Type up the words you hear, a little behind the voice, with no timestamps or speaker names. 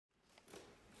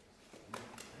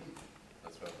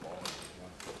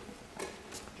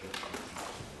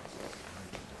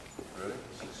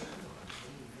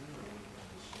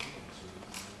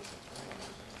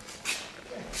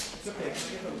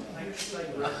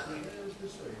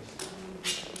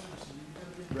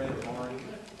Red, orange.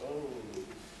 Oh.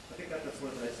 I think that's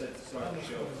what I said to start the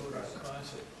show.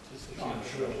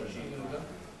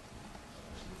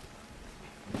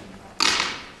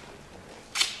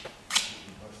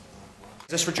 Is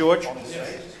this for George? Yes.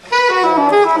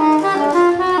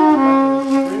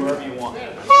 Wherever you want.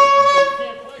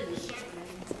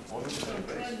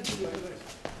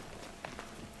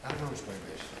 I don't know who's playing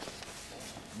bass.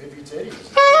 Maybe it's Eddie.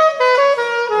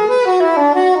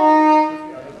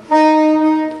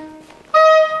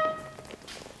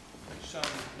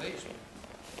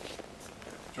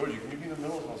 Georgie, can you be in the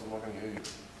middle? Or I'm not going to hear you.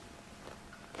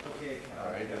 Okay. All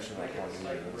right, that's not quite It's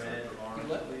like red,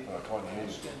 orange. I can't hear you.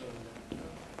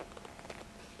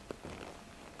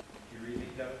 You read me,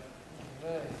 Kevin?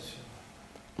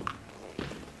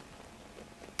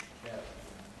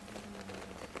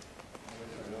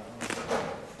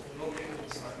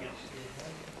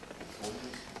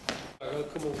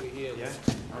 Come over here. Yeah.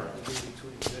 All right.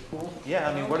 Is that cool? Yeah,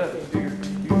 I mean, whatever. You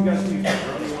guys do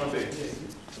whatever you want to be.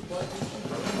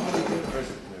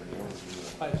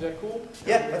 Hi, is that cool?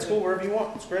 Yeah, that's cool. Wherever you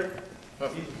want. It's great. Oh,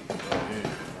 All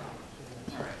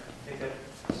right. Take that.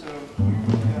 So,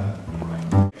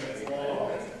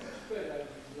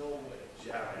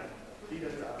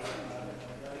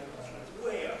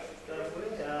 way up. Way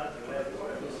down.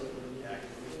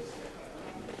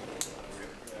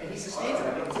 And he sustains it.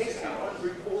 It takes out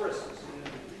 3 choruses.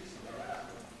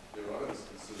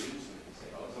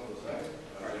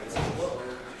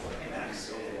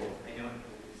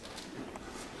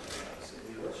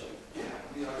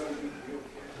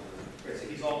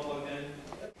 He's all plugged in.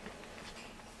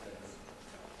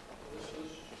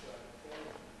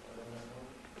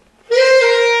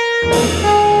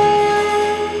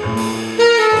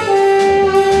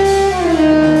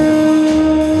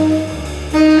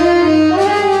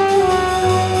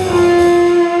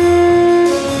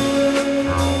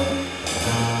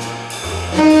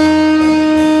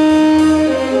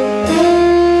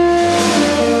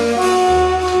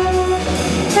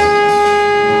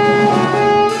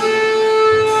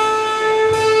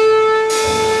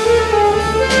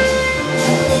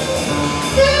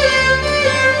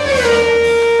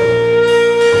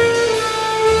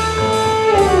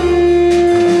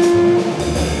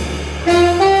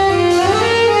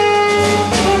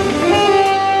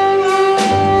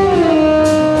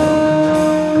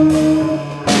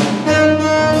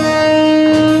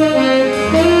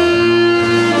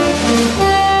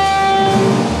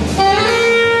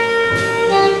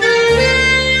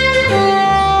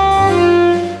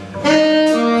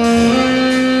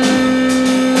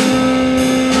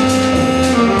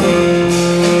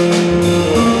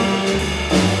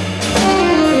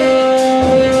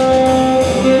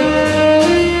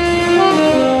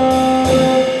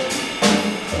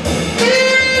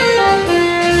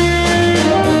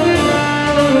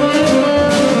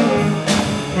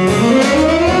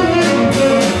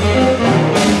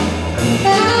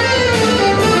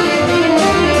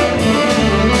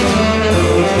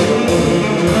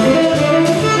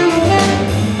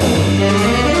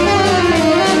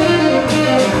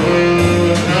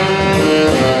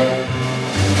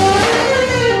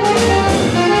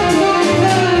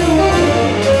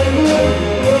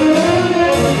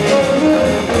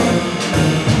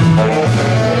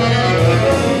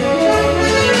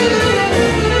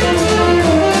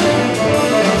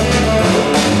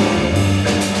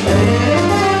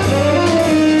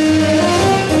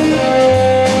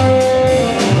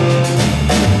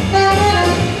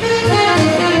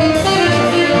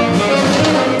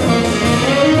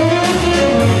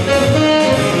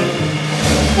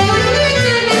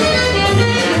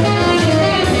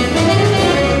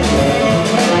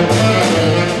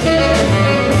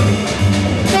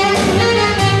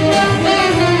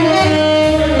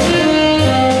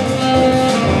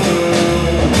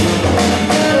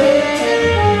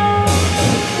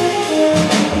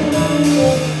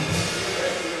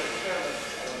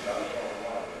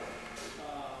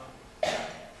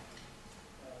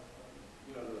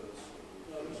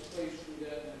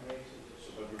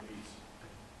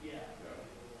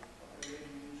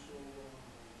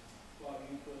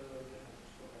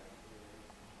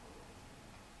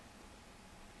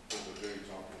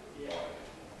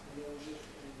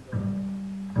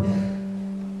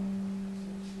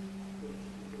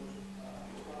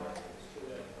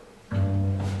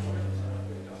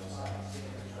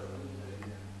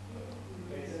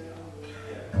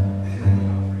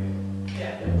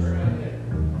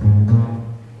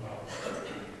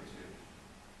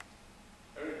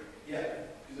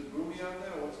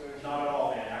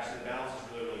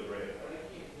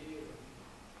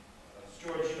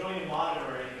 you don't even monitor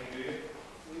or anything, do you?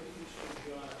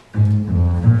 A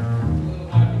little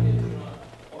hard to get John.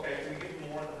 Okay, can we give him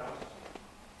more in the house?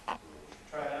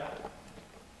 Try it out.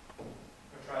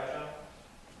 Or try it out?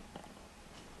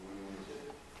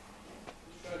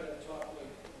 Just try to talk like,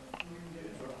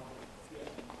 yeah.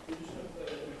 You just have to,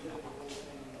 we take the whole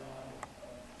thing on,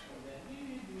 and then,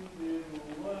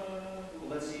 Well,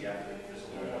 let's see after there's a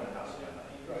little more in the house.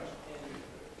 Right, and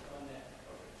on that.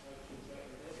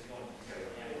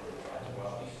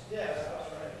 Yeah, that's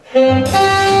right.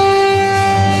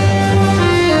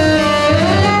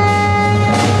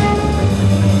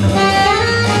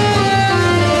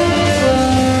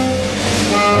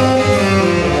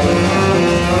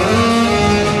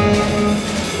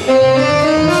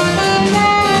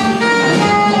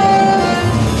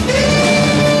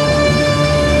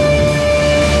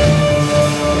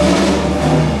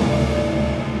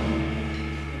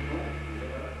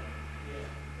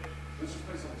 Let's just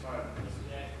play some time.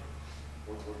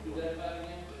 What's what you Is want? that about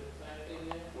again? Time thing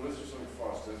there? Well, let's do something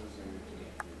fast. That's what's going to do.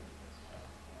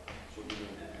 So we're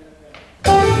doing.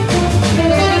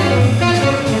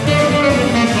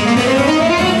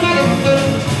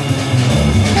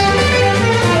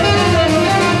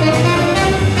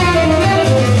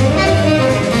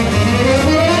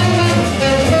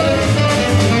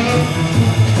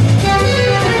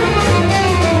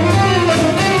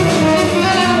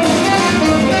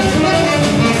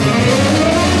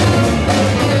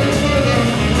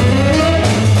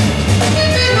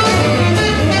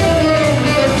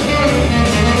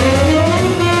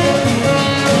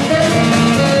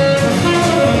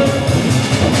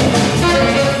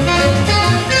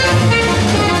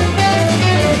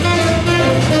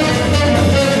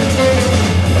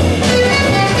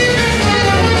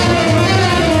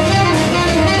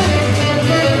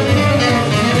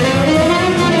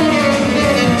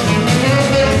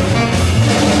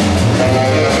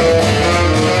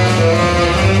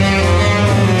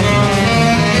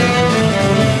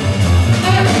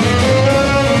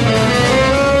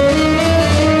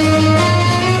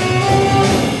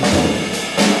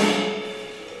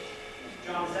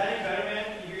 John, is that any better, man?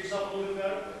 Can you hear yourself a little bit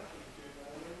better?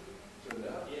 Turn it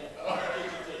out? Yeah.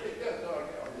 Yeah, no, I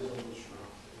get it.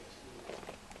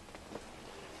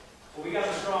 Well, we got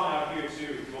the strong out here too.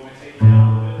 Do you want me to take you down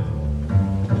a little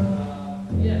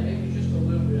bit? Yeah, maybe just a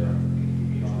little bit.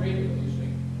 It's great what you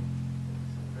think.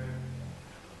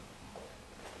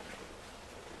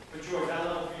 But George, that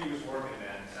level for you is working,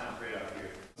 man. It sounds great out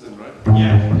here. Listen, right?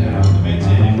 Yeah, the mid's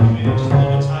in, and come in just a little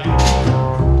bit tighter.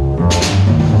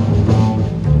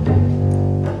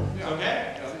 Yeah. Okay?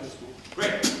 Yeah, I think that's cool.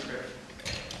 Great, great.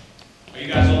 Are you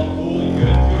guys all cool? You good?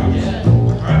 Yeah.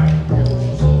 Alright.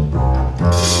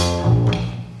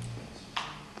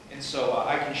 And so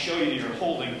I can show you your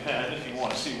holding pen if you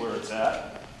want to see where it's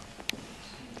at.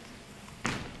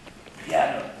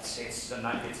 Yeah, no, it's an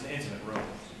intimate room.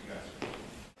 So you guys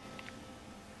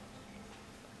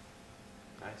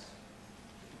nice.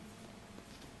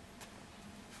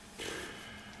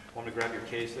 Want me to grab your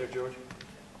case there, George?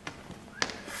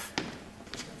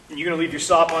 And you're gonna leave your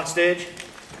sop on stage?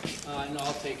 No,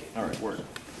 I'll take it. All right, word.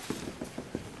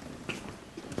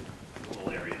 Little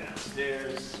area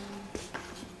downstairs.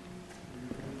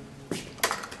 So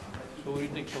what do you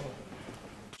think, Paul?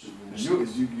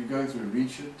 You guys would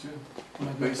reach it too?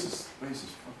 Bass is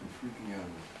fucking freaking out.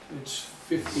 It's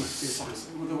 50/50. Sucks.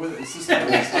 Well, the weather, it's just like,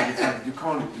 it's like you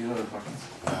can't, you know, fucking.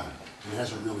 It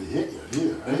hasn't really hit you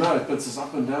here, I right? know, but it's this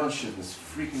up and down shit, it's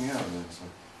freaking out, man. It's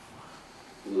like,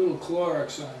 A little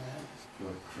Clorox on that. I feel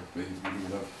like crap, baby's beating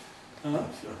it up. Huh? I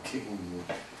feel like kicking you.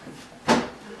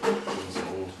 It's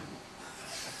old.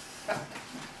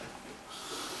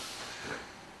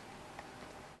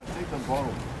 Take the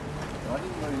bottle. I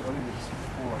didn't know you only just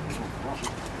pour like a little brush.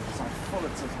 It's like full,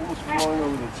 it's almost flowing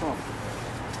over the top.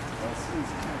 I see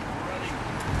it's running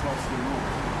across the room.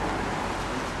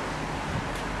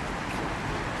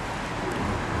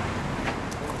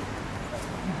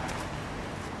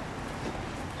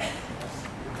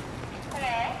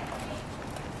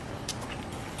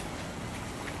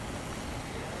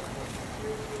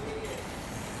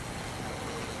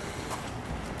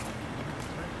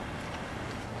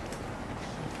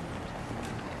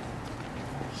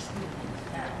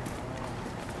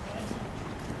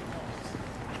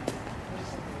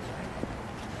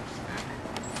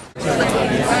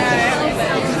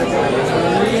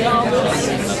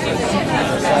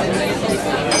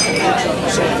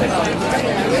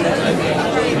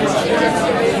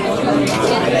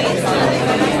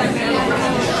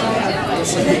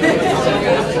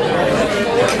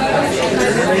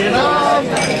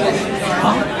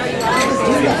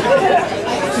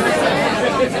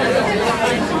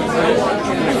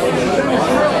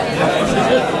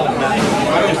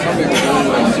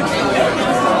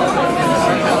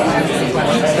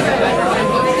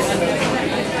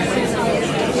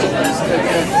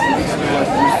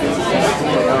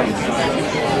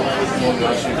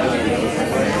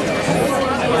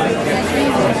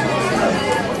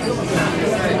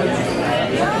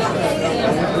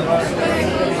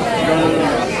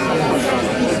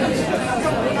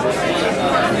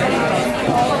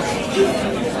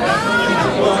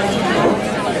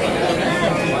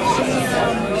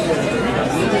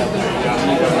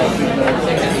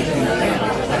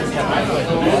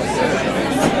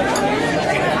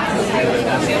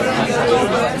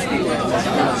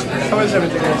 How is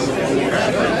everything else?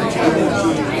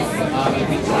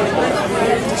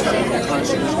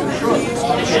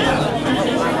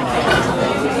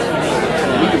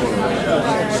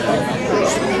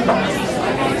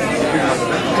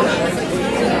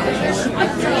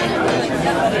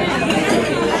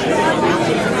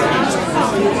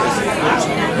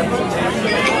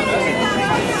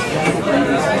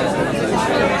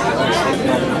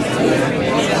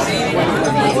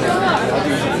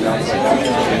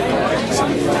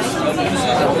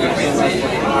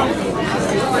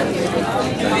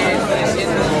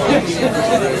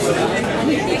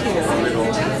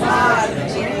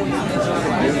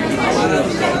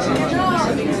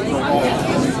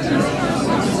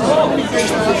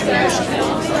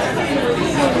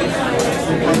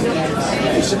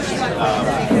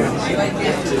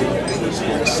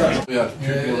 Yeah,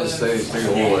 few people on the stage, take it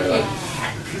all the way up.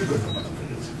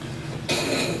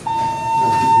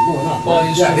 Well,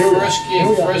 it's your first gig,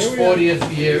 first 40th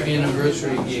year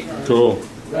anniversary gig. Cool.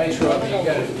 Nice, Robbie, you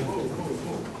got it.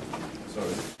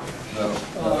 Sorry. No.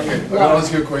 Okay, I gotta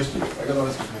ask you a question. Well,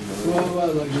 right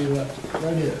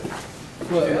here.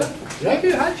 Well,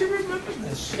 how'd you remember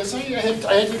this? Because I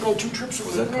had to go 2 trips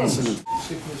with the rooms.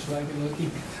 Sickness like a lucky.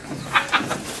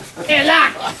 Hey,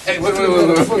 wait.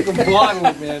 Fucking bottle,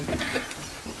 man.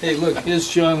 Hey, look, here's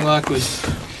John Lockwood.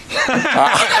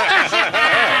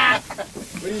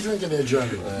 What are you drinking there,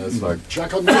 Johnny? It's like,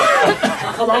 Chocolate milk?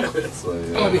 Chocolate milk? it's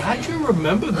like, Bobby, how'd you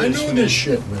remember I this? know man? this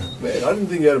shit, man. man, I didn't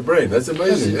think you had a brain. That's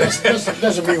amazing.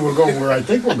 Doesn't mean we're going where I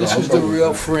think we're going. This is the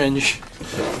real Fringe.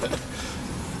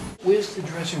 Where's the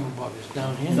dressing room, Bobby? It's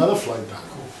down here. Another flight down.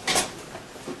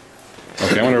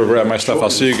 Okay, I'm gonna grab my stuff. I'll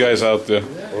see you guys out there.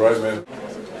 All right, man.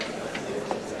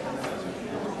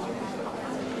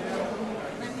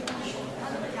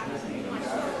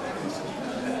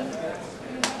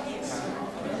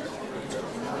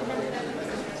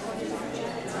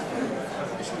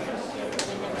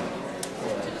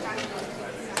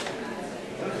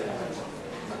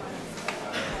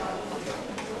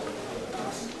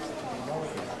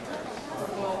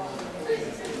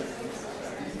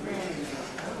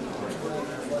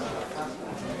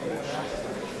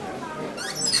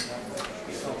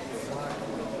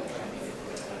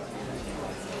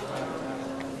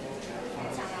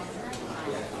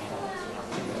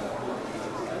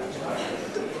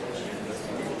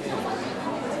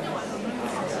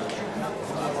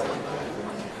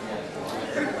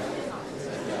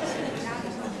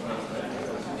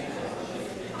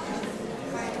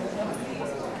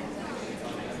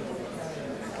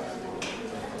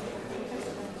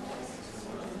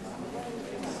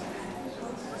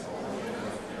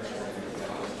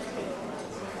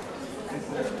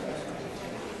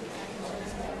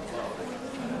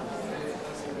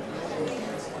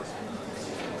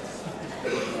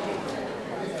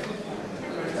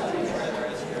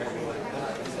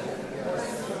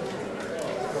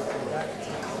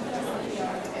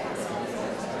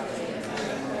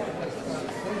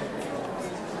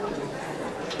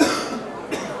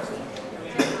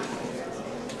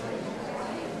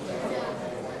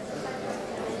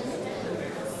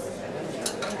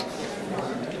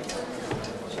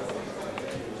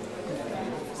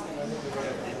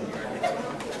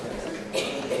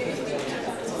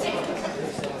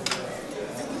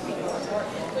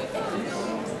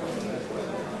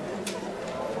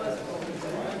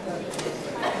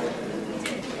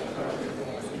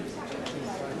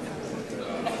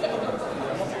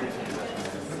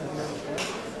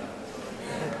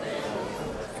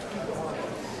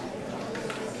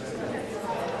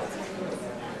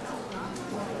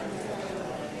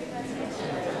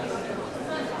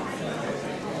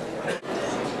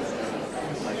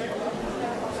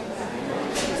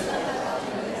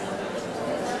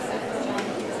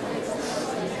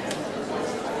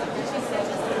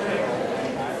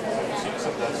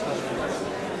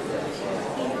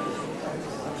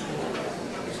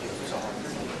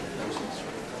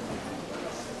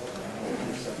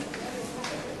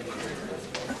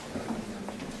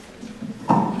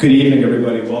 Good evening,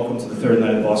 everybody. Welcome to the third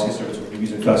night of the Boston Conservatory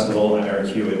Music Festival. I'm Eric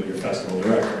Hewitt, your festival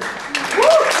director.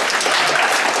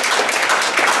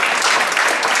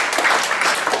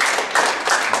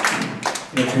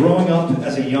 You know, growing up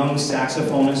as a young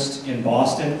saxophonist in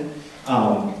Boston,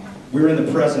 we're in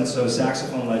the presence of a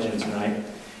saxophone legend tonight,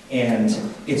 and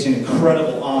it's an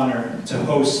incredible honor to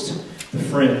host the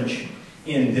Fringe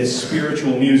in this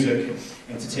spiritual music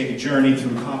and to take a journey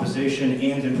through composition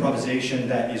and improvisation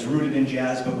that is rooted in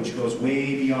jazz, but which goes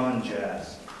way beyond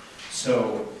jazz.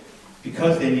 So,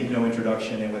 because they need no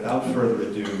introduction, and without further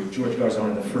ado, George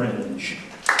Garzon and the Fringe.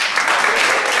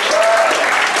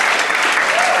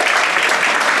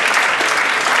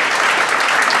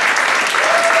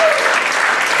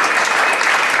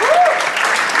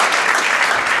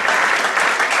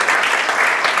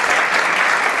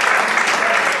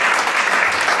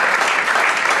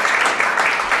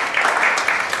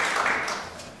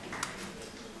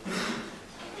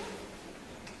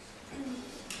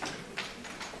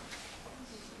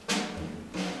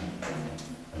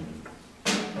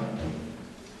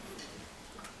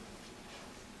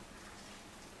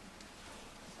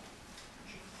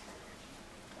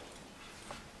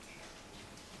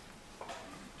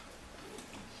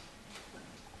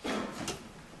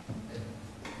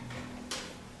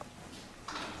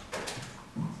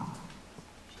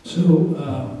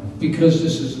 So, because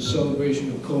this is a celebration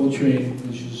of Coltrane,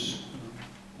 which is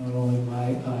not only my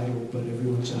idol, but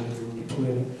everyone's idol on the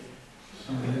planet.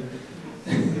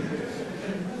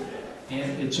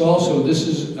 And it's also,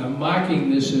 I'm marking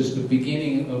this as the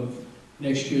beginning of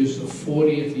next year's the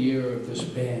 40th year of this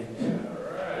band.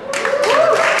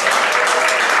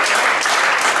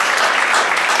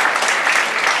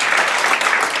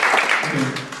 I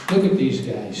mean, look at these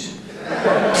guys.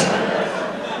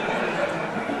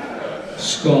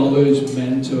 Scholars,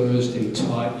 mentors, they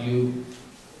taught you,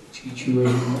 teach you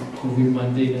every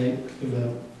Monday night.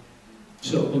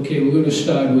 So, okay, we're going to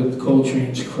start with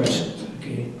Coltrane's Crescent,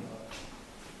 okay?